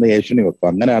അച്ഛനെ ചെന്ന് ഏഷണി വെക്കും.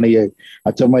 അങ്ങനെയാണ് ഈ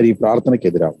അച്ഛന്മാർ ഈ പ്രാർത്ഥനയ്ക്ക്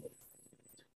എതിരാകുന്നത്.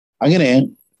 അങ്ങനെ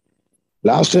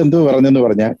ലാസ്റ്റ് എന്ത് പറഞ്ഞെന്ന്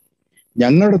പറഞ്ഞാൽ,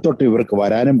 ഞങ്ങളുടെ തൊട്ട് ഇവർക്ക്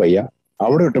വരാനും വയ്യ,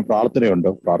 അവിടെ തൊട്ട്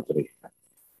പ്രാർത്ഥനയുണ്ടോ, പ്രാർത്ഥനയില്ല.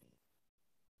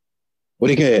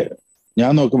 ഒരിക്കൽ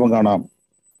ഞാൻ നോക്കുമ്പോൾ കാണാം,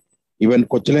 ഇവൻ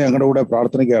കൊച്ചിലെ ഞങ്ങളുടെ കൂടെ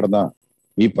പ്രാർത്ഥനയ്ക്ക് കിടന്ന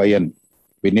ഈ പയ്യൻ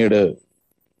പിന്നീട്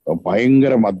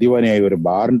ഭയങ്കര മദ്യപാനിയായി ഒരു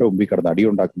ബാറിന്റെ മുമ്പിൽ കിടന്ന്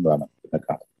അടിയുണ്ടാക്കുന്നതാണ് പിന്നെ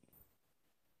കാണുന്നത്.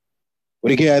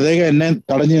 ഒരിക്കൽ അദ്ദേഹം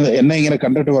എന്നെ ഇങ്ങനെ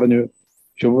കണ്ടിട്ട് പറഞ്ഞു,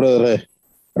 ശുഭ്രദറെ,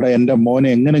 എടാ എൻ്റെ മോനെ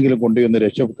എങ്ങനെങ്കിലും കൊണ്ടുവന്ന്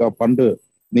രക്ഷപ്പെടുക, പണ്ട്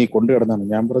നീ കൊണ്ടുകിടന്നാണ്.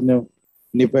 ഞാൻ പറഞ്ഞു,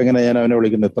 ഇനിയിപ്പോ എങ്ങനെ ഞാൻ അവനെ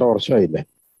വിളിക്കുന്നത്, ഇത്ര വർഷമായില്ലേ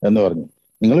എന്ന് പറഞ്ഞു.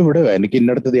 നിങ്ങൾ വിടുക, എനിക്ക്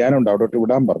ഇന്നടുത്ത് ധ്യാനമുണ്ട്, അവിടോട്ട്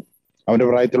വിടാൻ പറഞ്ഞു. അവന്റെ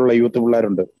പ്രായത്തിലുള്ള യൂത്ത്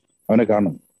പിള്ളേരുണ്ട്, അവനെ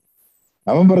കാണും.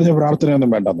 അവൻ പറഞ്ഞു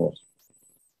പ്രാർത്ഥനയൊന്നും വേണ്ടെന്ന് പറഞ്ഞു.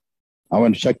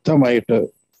 അവൻ ശക്തമായിട്ട്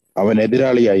അവൻ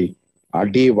എതിരാളിയായി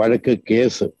അടി, വഴക്ക്,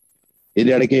 കേസ്.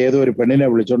 ഇതിന്റെ ഇടയ്ക്ക് ഏതോ ഒരു പെണ്ണിനെ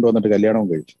വിളിച്ചോണ്ട് വന്നിട്ട് കല്യാണവും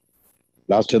കഴിച്ചു.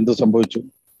 ലാസ്റ്റ് എന്ത് സംഭവിച്ചു?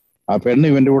 ആ പെണ്ണ്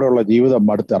ഇവന്റെ കൂടെ ഉള്ള ജീവിതം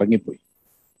മടുത്ത്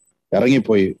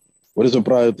ഇറങ്ങിപ്പോയി. ഒരു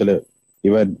സുപ്രഭാതത്തില്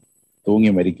ഇവൻ തൂങ്ങി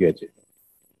മരിക്കുകയാണ് ചെയ്തു.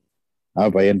 ആ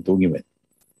പയ്യൻ തൂങ്ങി മരിച്ചു.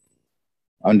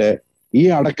 അവന്റെ ഈ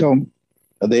അടക്കം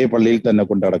അതേ പള്ളിയിൽ തന്നെ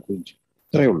കൊണ്ട് അടക്കുകയും ചെയ്തു.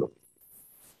 ഇത്രയേ ഉള്ളൂ.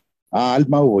 ആ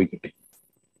ആത്മാവ് പോയി കിട്ടി.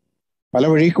 പല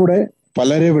വഴി കൂടെ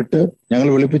പലരെ വിട്ട് ഞങ്ങൾ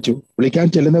വിളിപ്പിച്ചു. വിളിക്കാൻ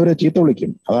ചെല്ലുന്നവരെ ചീത്ത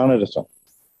വിളിക്കും. അതാണ് രസം.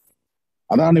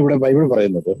 അതാണ് ഇവിടെ ബൈബിൾ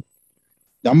പറയുന്നത്.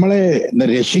 നമ്മളെ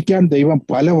രക്ഷിക്കാൻ ദൈവം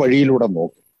പല വഴിയിലൂടെ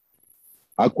നോക്കും.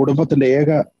 ആ കുടുംബത്തിന്റെ ഏക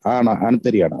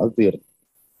ആണത്തരിയാണ്, അത് തീർന്നു.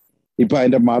 ഇപ്പൊ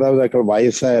അതിന്റെ മാതാപിതാക്കൾ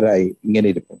വയസ്സായരായി ഇങ്ങനെ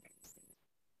ഇരിപ്പുണ്ട്,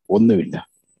 ഒന്നുമില്ല.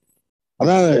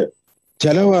 അതാണ്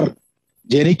ചിലവർ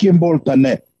ജനിക്കുമ്പോൾ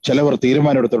തന്നെ ചിലവർ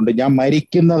തീരുമാനമെടുത്തിട്ടുണ്ട്, ഞാൻ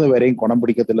മരിക്കുന്നത് വരെയും കുണം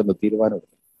പിടിക്കത്തില്ലെന്ന്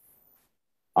തീരുമാനമെടുത്തു.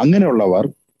 അങ്ങനെയുള്ളവർ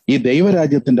ഈ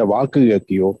ദൈവരാജ്യത്തിന്റെ വാക്ക്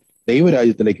കേൾക്കുകയോ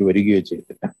ദൈവരാജ്യത്തിലേക്ക് വരികയോ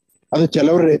ചെയ്തില്ല. അത്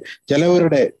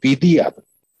ചിലവരുടെ വിധിയാണ്.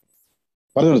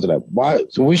 പറഞ്ഞു മനസ്സിലായി.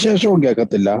 സുവിശേഷവും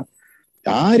കേൾക്കത്തില്ല,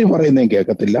 ആര് പറയുന്നതും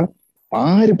കേൾക്കത്തില്ല,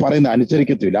 ആര് പറയുന്ന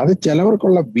അനുസരിക്കത്തില്ല. അത്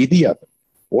ചിലവർക്കുള്ള വിധിയാണ്.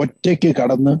 ഒറ്റയ്ക്ക്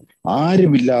കടന്ന്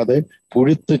ആരുമില്ലാതെ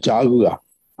പുഴുത്ത് ചാകുക,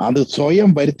 അത് സ്വയം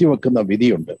വരുത്തി വെക്കുന്ന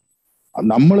വിധിയുണ്ട്.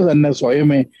 നമ്മൾ തന്നെ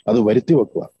സ്വയമേ അത് വരുത്തി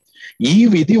വെക്കുക. ഈ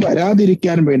വിധി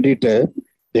വരാതിരിക്കാൻ വേണ്ടിയിട്ട്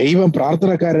ദൈവം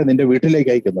പ്രാർത്ഥനക്കാരെ നിന്റെ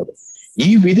വീട്ടിലേക്ക് അയക്കുന്നത്. ഈ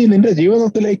വിധി നിന്റെ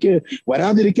ജീവിതത്തിലേക്ക്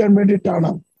വരാതിരിക്കാൻ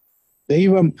വേണ്ടിയിട്ടാണ്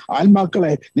ദൈവം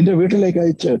ആത്മാക്കളെ നിന്റെ വീട്ടിലേക്ക്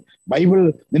അയച്ച് ബൈബിൾ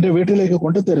നിന്റെ വീട്ടിലേക്ക്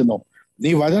കൊണ്ടുതരുന്നു. നീ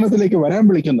വചനത്തിലേക്ക് വരാൻ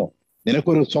വിളിക്കുന്നു.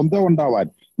 നിനക്കൊരു സ്വന്തം ഉണ്ടാവാൻ,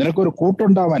 നിനക്കൊരു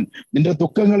കൂട്ടുണ്ടാവാൻ, നിന്റെ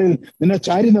ദുഃഖങ്ങളിൽ നിന്നെ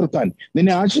ചാരി നിർത്താൻ,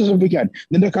 നിന്നെ ആശ്വസിപ്പിക്കാൻ,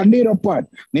 നിന്റെ കണ്ണീരൊപ്പാൻ,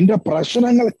 നിന്റെ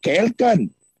പ്രശ്നങ്ങൾ കേൾക്കാൻ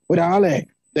ഒരാളെ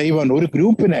ദൈവം, ഒരു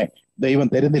ഗ്രൂപ്പിനെ ദൈവം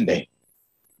തരുന്നില്ലേ?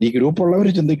 ഈ ഗ്രൂപ്പുള്ളവർ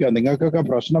ചിന്തിക്കുക, നിങ്ങൾക്കൊക്കെ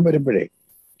പ്രശ്നം വരുമ്പോഴേ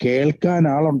കേൾക്കാൻ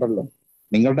ആളുണ്ടല്ലോ.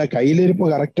 നിങ്ങളുടെ കയ്യിലിരിപ്പ്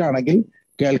കറക്റ്റ് ആണെങ്കിൽ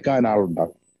കേൾക്കാൻ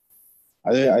ആളുണ്ടാകും.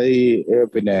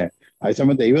 പിന്നെ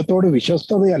അതേസമയം ദൈവത്തോട്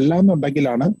വിശ്വസ്തതയല്ല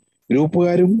എന്നുണ്ടെങ്കിലാണ്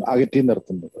ഗ്രൂപ്പുകാരും അകറ്റി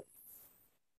നിർത്തുന്നത്.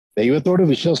 ദൈവത്തോട്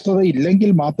വിശ്വസ്തത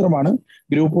ഇല്ലെങ്കിൽ മാത്രമാണ്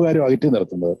ഗ്രൂപ്പുകാരും അകറ്റി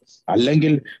നിർത്തുന്നത്.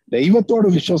 അല്ലെങ്കിൽ ദൈവത്തോട്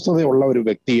വിശ്വസ്തതയുള്ള ഒരു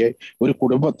വ്യക്തിയെ, ഒരു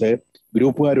കുടുംബത്തെ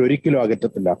ഗ്രൂപ്പുകാർ ഒരിക്കലും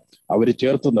അകറ്റത്തില്ല. അവർ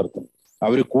ചേർത്ത് നിർത്തും,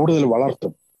 അവർ കൂടുതൽ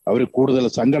വളർത്തും, അവർ കൂടുതൽ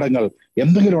സങ്കടങ്ങൾ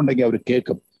എന്തെങ്കിലും ഉണ്ടെങ്കിൽ അവർ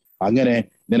കേൾക്കും. അങ്ങനെ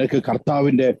നിനക്ക്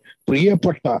കർത്താവിന്റെ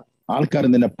പ്രിയപ്പെട്ട ആൾക്കാർ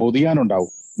നിന്നെ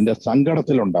പൊതിയാനുണ്ടാവും, നിന്റെ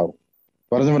സങ്കടത്തിലുണ്ടാവും.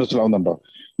 പറഞ്ഞു മനസ്സിലാവുന്നുണ്ടോ?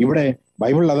 ഇവിടെ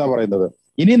ബൈബിളിൽ അതാ പറയുന്നത്.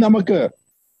 ഇനി നമുക്ക്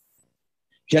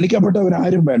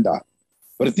ക്ഷണിക്കപ്പെട്ടവരാരും വേണ്ട,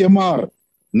 ഭൃത്യന്മാർ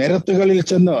നിരത്തുകളിൽ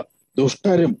ചെന്ന്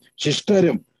ദുഷ്ടരും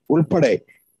ശിഷ്ടരും ഉൾപ്പെടെ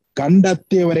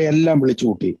കണ്ടെത്തിയവരെ എല്ലാം വിളിച്ചു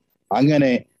കൂട്ടി.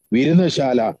 അങ്ങനെ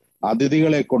വിരുന്നുശാല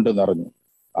അതിഥികളെ കൊണ്ട് നിറഞ്ഞു.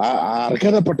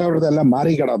 അർഹതപ്പെട്ടവരുടെ എല്ലാം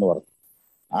മാറിക്കടാന്ന് പറഞ്ഞു.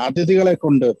 അതിഥികളെ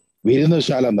കൊണ്ട്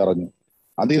വിരുന്നുശാല നിറഞ്ഞു.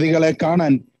 അതിഥികളെ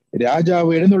കാണാൻ രാജാവ്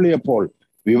എഴുന്നള്ളിയപ്പോൾ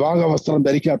വിവാഹ വസ്ത്രം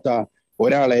ധരിക്കാത്ത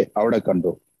ഒരാളെ അവിടെ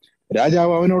കണ്ടു.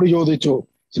 രാജാവ് അവനോട് ചോദിച്ചു,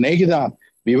 സ്നേഹിത,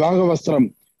 വിവാഹ വസ്ത്രം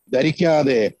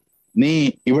ധരിക്കാതെ നീ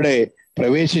ഇവിടെ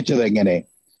പ്രവേശിച്ചത് എങ്ങനെ?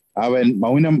 അവൻ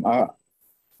മൗനം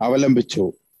അവലംബിച്ചു.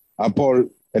 അപ്പോൾ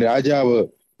രാജാവ്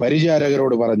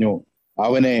പരിചാരകരോട് പറഞ്ഞു,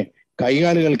 അവനെ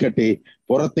കൈകാലുകൾ കെട്ടി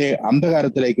പുറത്തെ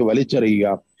അന്ധകാരത്തിലേക്ക് വലിച്ചെറിയുക.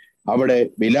 അവിടെ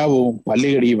വിലാപവും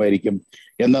പല്ലുകടിയുമായിരിക്കും.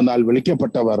 എന്നാൽ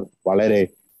വിളിക്കപ്പെട്ടവർ വളരെ,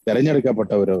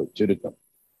 തെരഞ്ഞെടുക്കപ്പെട്ടവരോ ചുരുക്കം.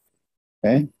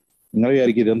 നിങ്ങൾ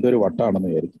വിചാരിക്കും ഇതെന്തൊരു വട്ടാണെന്ന്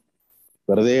വിചാരിക്കും.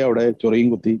 വെറുതെ അവിടെ ചൊറിയും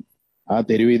കുത്തി ആ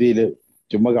തെരുവീതിയിൽ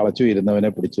ചുമ്മാ കളച്ചു ഇരുന്നവനെ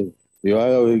പിടിച്ച്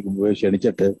വിവാഹം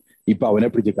ക്ഷണിച്ചിട്ട് ഇപ്പൊ അവനെ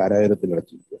പിടിച്ച് കാരാഗ്രഹത്തിൽ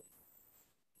അടച്ചിരിക്കുക.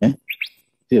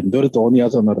 എന്തൊരു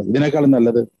തോന്നിയാസം നടക്കും. ഇതിനേക്കാളും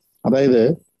നല്ലത്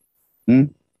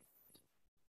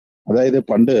അതായത്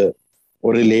പണ്ട്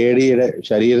ഒരു ലേഡിയുടെ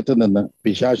ശരീരത്തിൽ നിന്ന്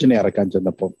പിശാചിനെ ഇറക്കാൻ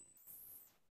ചെന്നപ്പം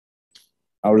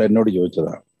അവൾ എന്നോട്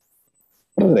ചോദിച്ചതാണ്,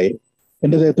 ബ്രദറെ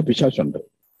എൻ്റെ ദേഹത്ത് പിശാചുണ്ട്,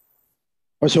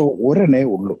 പക്ഷെ ഒരെണ്ണേ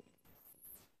ഉള്ളൂ.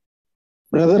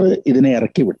 ബ്രദർ ഇതിനെ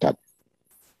ഇറക്കി വിട്ടാൽ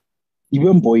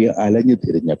ഇവൻ പോയി അലഞ്ഞു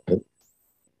തിരിഞ്ഞിട്ട്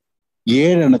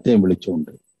 7 എണ്ണത്തെയും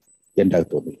വിളിച്ചുകൊണ്ട് എൻ്റെ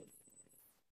അകത്ത് തോന്നി.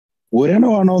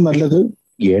 ഒരെണ്ണമാണോ നല്ലത്,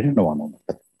 7 എണ്ണമാണോ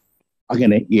നല്ലത്?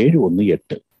 അങ്ങനെ 7 1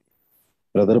 8.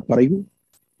 ബ്രദർ പറയൂ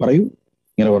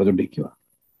ഇങ്ങനെ പറഞ്ഞുകൊണ്ടിരിക്കുക.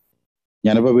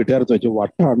 ഞാനിപ്പോ വീട്ടുകാരത്ത് വെച്ചു,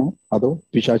 വട്ടാണോ അതോ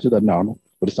പിശാച് തന്നെ ആണോ?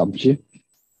 ഒരു സംശയം.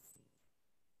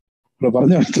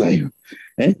 പറഞ്ഞു മനസ്സിലായോ?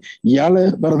 ഇയാള്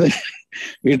വെറുതെ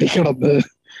വീട്ടിൽ കിടന്ന്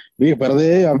വെറുതെ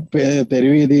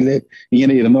തെരുവീതിയിൽ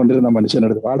ഇങ്ങനെ ഇരുന്നുകൊണ്ടിരുന്ന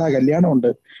മനുഷ്യനെടുത്ത് വാടാ കല്യാണം ഉണ്ട്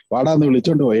വാടാന്ന്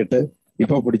വിളിച്ചോണ്ട് പോയിട്ട്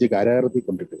ഇപ്പൊ പിടിച്ച് കാരാഗ്രഹത്തിൽ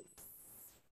കൊണ്ടിട്ട്.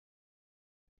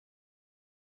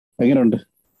 എങ്ങനെയുണ്ട്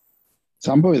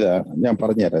സംഭവം? ഇതാ ഞാൻ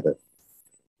പറഞ്ഞു തരാത്.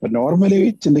 നോർമലി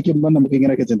ചിന്തിക്കുമ്പോൾ നമുക്ക്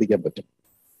ഇങ്ങനെയൊക്കെ ചിന്തിക്കാൻ പറ്റും.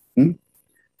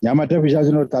 ഞാൻ മറ്റേ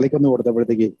പിശാചിനോട് തലയ്ക്കൊന്ന്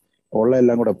കൊടുത്തപ്പോഴത്തേക്ക് ഉള്ള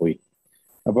എല്ലാം കൂടെ പോയി.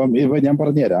 അപ്പം ഇപ്പൊ ഞാൻ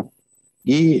പറഞ്ഞു തരാം.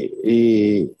 ഈ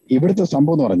ഇവിടുത്തെ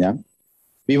സംഭവം എന്ന് പറഞ്ഞാൽ,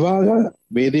 വിവാഹ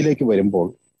വേദിയിലേക്ക് വരുമ്പോൾ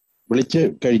വിളിച്ചു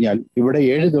കഴിഞ്ഞാൽ ഇവിടെ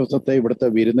 7 ദിവസത്തെ ഇവിടുത്തെ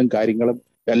വിരുന്നും കാര്യങ്ങളും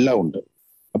എല്ലാം ഉണ്ട്.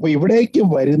 അപ്പൊ ഇവിടേക്ക്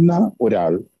വരുന്ന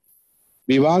ഒരാൾ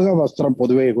വിവാഹ വസ്ത്രം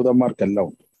പൊതുവെ യഹൂദന്മാർക്കെല്ലാം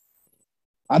ഉണ്ട്.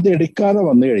 അതെടുക്കാതെ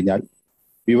വന്നു കഴിഞ്ഞാൽ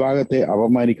വിവാഹത്തെ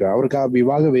അവമാനിക്കുക. അവർക്ക് ആ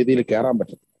വിവാഹ വേദിയിൽ കയറാൻ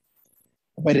പറ്റും.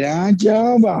 അപ്പൊ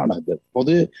രാജാവാണത്.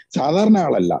 സാധാരണ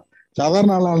ആളല്ല.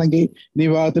 സാധാരണ ആളാണെങ്കിൽ നീ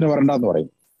വിവാഹത്തിന് വരണ്ടെന്ന്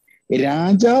പറയും.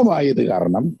 രാജാവായത്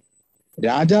കാരണം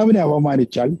രാജാവിനെ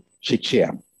അവമാനിച്ചാൽ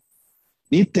ശിക്ഷയാണ്.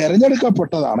 നീ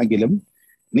തെരഞ്ഞെടുക്കപ്പെട്ടതാണെങ്കിലും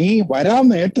നീ വരാൻ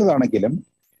നേട്ടതാണെങ്കിലും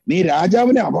നീ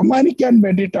രാജാവിനെ അപമാനിക്കാൻ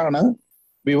വേണ്ടിയിട്ടാണ്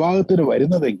വിവാഹത്തിന്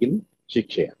വരുന്നതെങ്കിൽ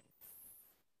ശിക്ഷയാണ്.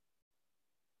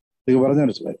 ഇത് പറഞ്ഞു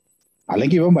മനസ്സിലായി?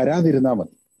 അല്ലെങ്കിൽ ഇവൻ വരാതിരുന്നാ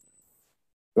മതി.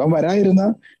 ഇവൻ വരാതിരുന്ന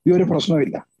ഈ ഒരു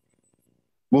പ്രശ്നമില്ല.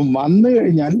 ഇവൻ വന്നു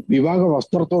കഴിഞ്ഞാൽ വിവാഹ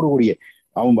വസ്ത്രത്തോടു കൂടിയേ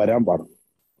അവൻ വരാൻ പാടുള്ളൂ.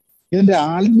 ഇതിന്റെ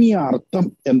ആത്മീയ അർത്ഥം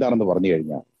എന്താണെന്ന് പറഞ്ഞു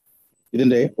കഴിഞ്ഞാൽ,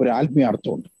 ഇതിന്റെ ഒരു ആത്മീയ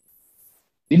അർത്ഥമുണ്ട്.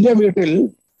 നിന്റെ വീട്ടിൽ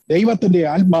ദൈവത്തിന്റെ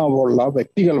ആത്മാവുള്ള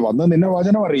വ്യക്തികൾ വന്ന് നിന്നെ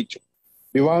വചനം അറിയിച്ചു,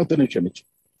 വിവാഹത്തിന് ക്ഷണിച്ചു.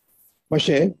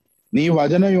 പക്ഷേ നീ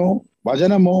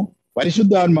വചനമോ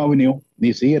പരിശുദ്ധാത്മാവിനെയോ നീ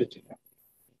സ്വീകരിച്ചില്ല.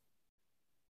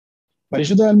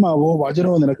 പരിശുദ്ധാത്മാവോ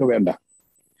വചനമോ നിനക്ക് വേണ്ട.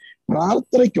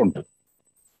 പ്രാർത്ഥനയ്ക്കുണ്ട്.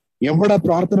 എവിടെ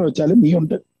പ്രാർത്ഥന വെച്ചാലും നീ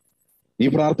ഉണ്ട്. നീ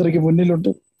പ്രാർത്ഥനയ്ക്ക്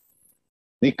മുന്നിലുണ്ട്.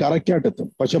 നീ കറക്റ്റായിട്ടെത്തും.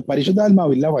 പക്ഷെ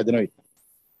പരിശുദ്ധാത്മാവില്ല, വചനമില്ല.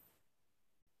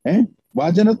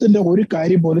 വചനത്തിന്റെ ഒരു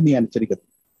കാര്യം പോലും നീ അനുസരിക്കുന്നു.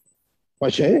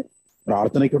 പക്ഷേ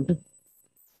പ്രാർത്ഥനയ്ക്കുണ്ട്.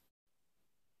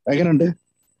 എങ്ങനെയുണ്ട്?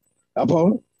 അപ്പോ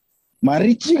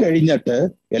മരിച്ചു കഴിഞ്ഞിട്ട്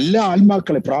എല്ലാ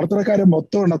ആത്മാക്കളെ, പ്രാർത്ഥനക്കാരെ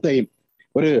മൊത്തം എണ്ണത്തെയും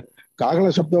ഒരു കാഹള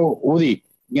ശബ്ദം ഊതി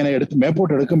ഇങ്ങനെ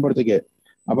മേപ്പോട്ട് എടുക്കുമ്പോഴത്തേക്ക്,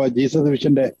 അപ്പൊ ജീസസ്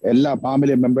വിഷന്റെ എല്ലാ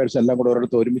ഫാമിലി മെമ്പേഴ്സ് എല്ലാം കൂടെ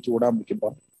ഒരിടത്ത് ഒരുമിച്ച് കൂടാൻ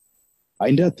വയ്ക്കുമ്പോൾ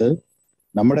അതിൻ്റെ അകത്ത്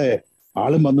നമ്മുടെ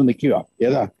ആളും വന്ന് നിൽക്കുക.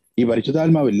 ഏതാ? ഈ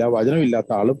പരിശുദ്ധാത്മാവില്ല,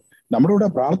 വചനമില്ലാത്ത ആളും നമ്മുടെ കൂടെ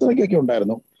പ്രാർത്ഥനയ്ക്കൊക്കെ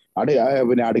ഉണ്ടായിരുന്നു.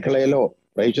 പിന്നെ അടുക്കളയിലോ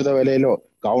പ്രേക്ഷിത വേലയിലോ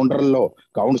കൗണ്ടറിലോ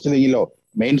കൗൺസിലിങ്ങിലോ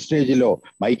മെയിൻ സ്റ്റേജിലോ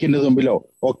മൈക്കിന്റെ തുമ്പിലോ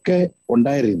ഒക്കെ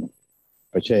ഉണ്ടായിരുന്നു.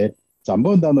 പക്ഷേ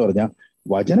സംഭവം എന്താന്ന് പറഞ്ഞാൽ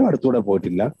വചനം അടുത്തൂടെ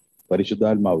പോയിട്ടില്ല,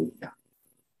 പരിശുദ്ധാത്മാവില്ല.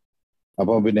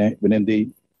 അപ്പൊ പിന്നെ എന്ത്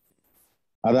ചെയ്യും?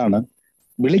 അതാണ്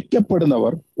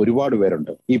വിളിക്കപ്പെടുന്നവർ ഒരുപാട്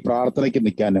പേരുണ്ട്. ഈ പ്രാർത്ഥനയ്ക്ക്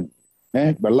നിൽക്കാനും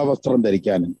വെള്ളവസ്ത്രം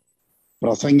ധരിക്കാനും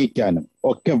പ്രസംഗിക്കാനും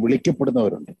ഒക്കെ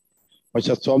വിളിക്കപ്പെടുന്നവരുണ്ട്.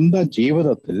 പക്ഷെ സ്വന്തം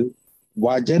ജീവിതത്തിൽ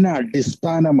വചന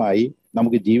അടിസ്ഥാനമായി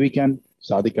നമുക്ക് ജീവിക്കാൻ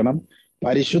സാധിക്കണം.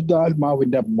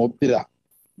 പരിശുദ്ധാത്മാവിന്റെ മുദ്ര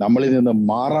നമ്മളിൽ നിന്ന്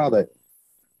മാറാതെ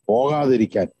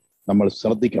പോകാതിരിക്കാൻ നമ്മൾ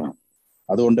ശ്രദ്ധിക്കണം.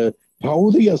 അതുകൊണ്ട്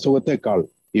ഭൗതിക സുഖത്തെക്കാൾ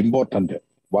ഇമ്പോർട്ടന്റ്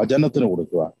വചനത്തിന്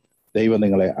കൊടുക്കുക. ദൈവം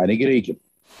നിങ്ങളെ അനുഗ്രഹിക്കും.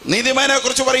 നീതിമാനെ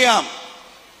കുറിച്ച് പറയാം.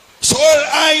 Soul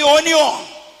I on you.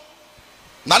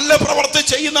 നല്ല പ്രവൃത്തി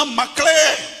ചെയ്യുന്ന മക്കളെ,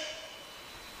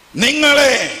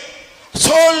 നിങ്ങളെ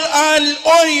സോൾ ഐ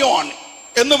ഓൺ യു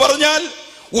എന്ന് പറഞ്ഞാൽ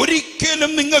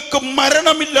ഒരിക്കലും നിങ്ങൾക്ക്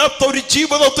മരണമില്ലാത്ത ഒരു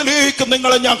ജീവിതത്തിലേക്ക്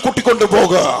നിങ്ങളെ ഞാൻ കൂട്ടിക്കൊണ്ടു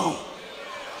പോകാം.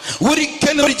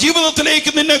 ഒരിക്കലും ഒരു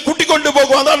ജീവിതത്തിലേക്ക് നിന്നെ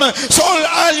കൂട്ടിക്കൊണ്ടുപോകും. അതാണ് സോൾ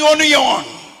ആൽ ഓനിയോൺ.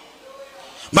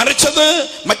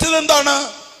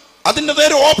 മറ്റേതെന്താണ്? അതിന്റെ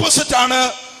നേരെ ഓപ്പോസിറ്റ്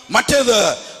ആണ്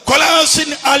മറ്റേത്,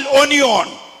 കൊലാസിൻ ആൽ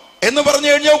ഓനിയോൺ എന്ന്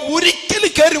പറഞ്ഞു കഴിഞ്ഞാൽ ഒരിക്കലും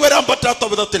കയറി വരാൻ പറ്റാത്ത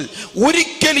വിധത്തിൽ,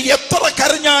 ഒരിക്കലും എത്ര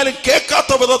കരഞ്ഞാലും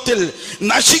കേൾക്കാത്ത വിധത്തിൽ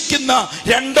നശിക്കുന്ന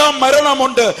രണ്ടാം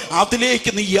മരണമുണ്ട്.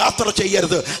 അതിലേക്ക് നീ യാത്ര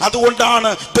ചെയ്യരുത്.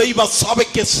 അതുകൊണ്ടാണ്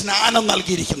ദൈവസഭയ്ക്ക് സ്നാനം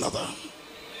നൽകിയിരിക്കുന്നത്.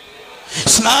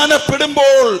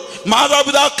 സ്നാനപ്പെടുമ്പോൾ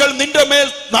മാതാപിതാക്കൾ നിന്റെ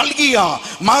മേൽ നൽകിയ,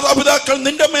 മാതാപിതാക്കൾ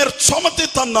നിന്റെ മേൽ ചുമത്തി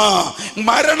തന്ന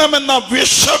മരണമെന്ന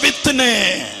വിഷവിത്തിനെ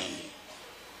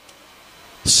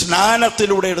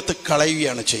സ്നാനത്തിലൂടെ എടുത്ത്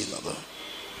കളയുകയാണ് ചെയ്യുന്നത്.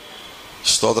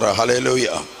 സ്തോത്ര,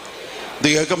 ഹല്ലേലൂയ. ഇത്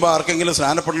കേൾക്കുമ്പോൾ ആർക്കെങ്കിലും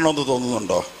സ്നാനപ്പെടണമെന്ന്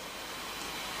തോന്നുന്നുണ്ടോ?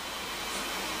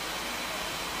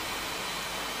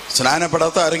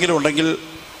 സ്നാനപ്പെടാത്ത ആരെങ്കിലും ഉണ്ടെങ്കിൽ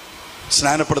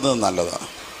സ്നാനപ്പെടുന്നത് നല്ലതാണ്.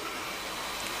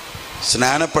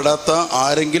 സ്നാനപ്പെടാത്ത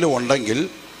ആരെങ്കിലും ഉണ്ടെങ്കിൽ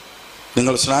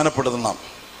നിങ്ങൾ സ്നാനപ്പെടണം.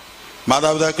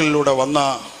 മാതാപിതാക്കളിലൂടെ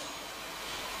വന്ന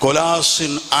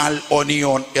കൊലാസിൻ ആൽ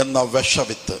ഒനിയോൺ എന്ന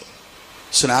വിഷവിത്ത്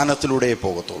സ്നാനത്തിലൂടെ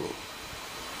പോകത്തുള്ളൂ.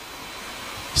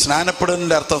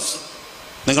 സ്നാനപ്പെടുന്നതിൻ്റെ അർത്ഥം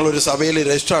നിങ്ങളൊരു സഭയിൽ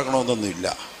രജിസ്റ്റർ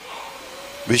ആക്കണമെന്നൊന്നുമില്ല.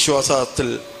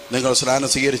 വിശ്വാസത്തിൽ നിങ്ങൾ സ്നാനം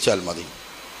സ്വീകരിച്ചാൽ മതി.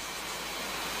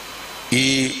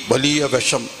 ഈ വലിയ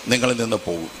വിഷം നിങ്ങളിൽ നിന്ന്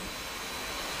പോകും.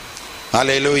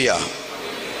 ഹല്ലേലൂയ.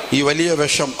 ഈ വലിയ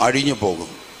വിഷം അഴിഞ്ഞു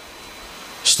പോകും.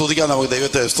 സ്തുതിക്കാം നമുക്ക്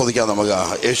ദൈവത്തെ, സ്തുതിക്കാം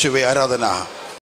നമുക്ക്. യേശുവേ ആരാധന.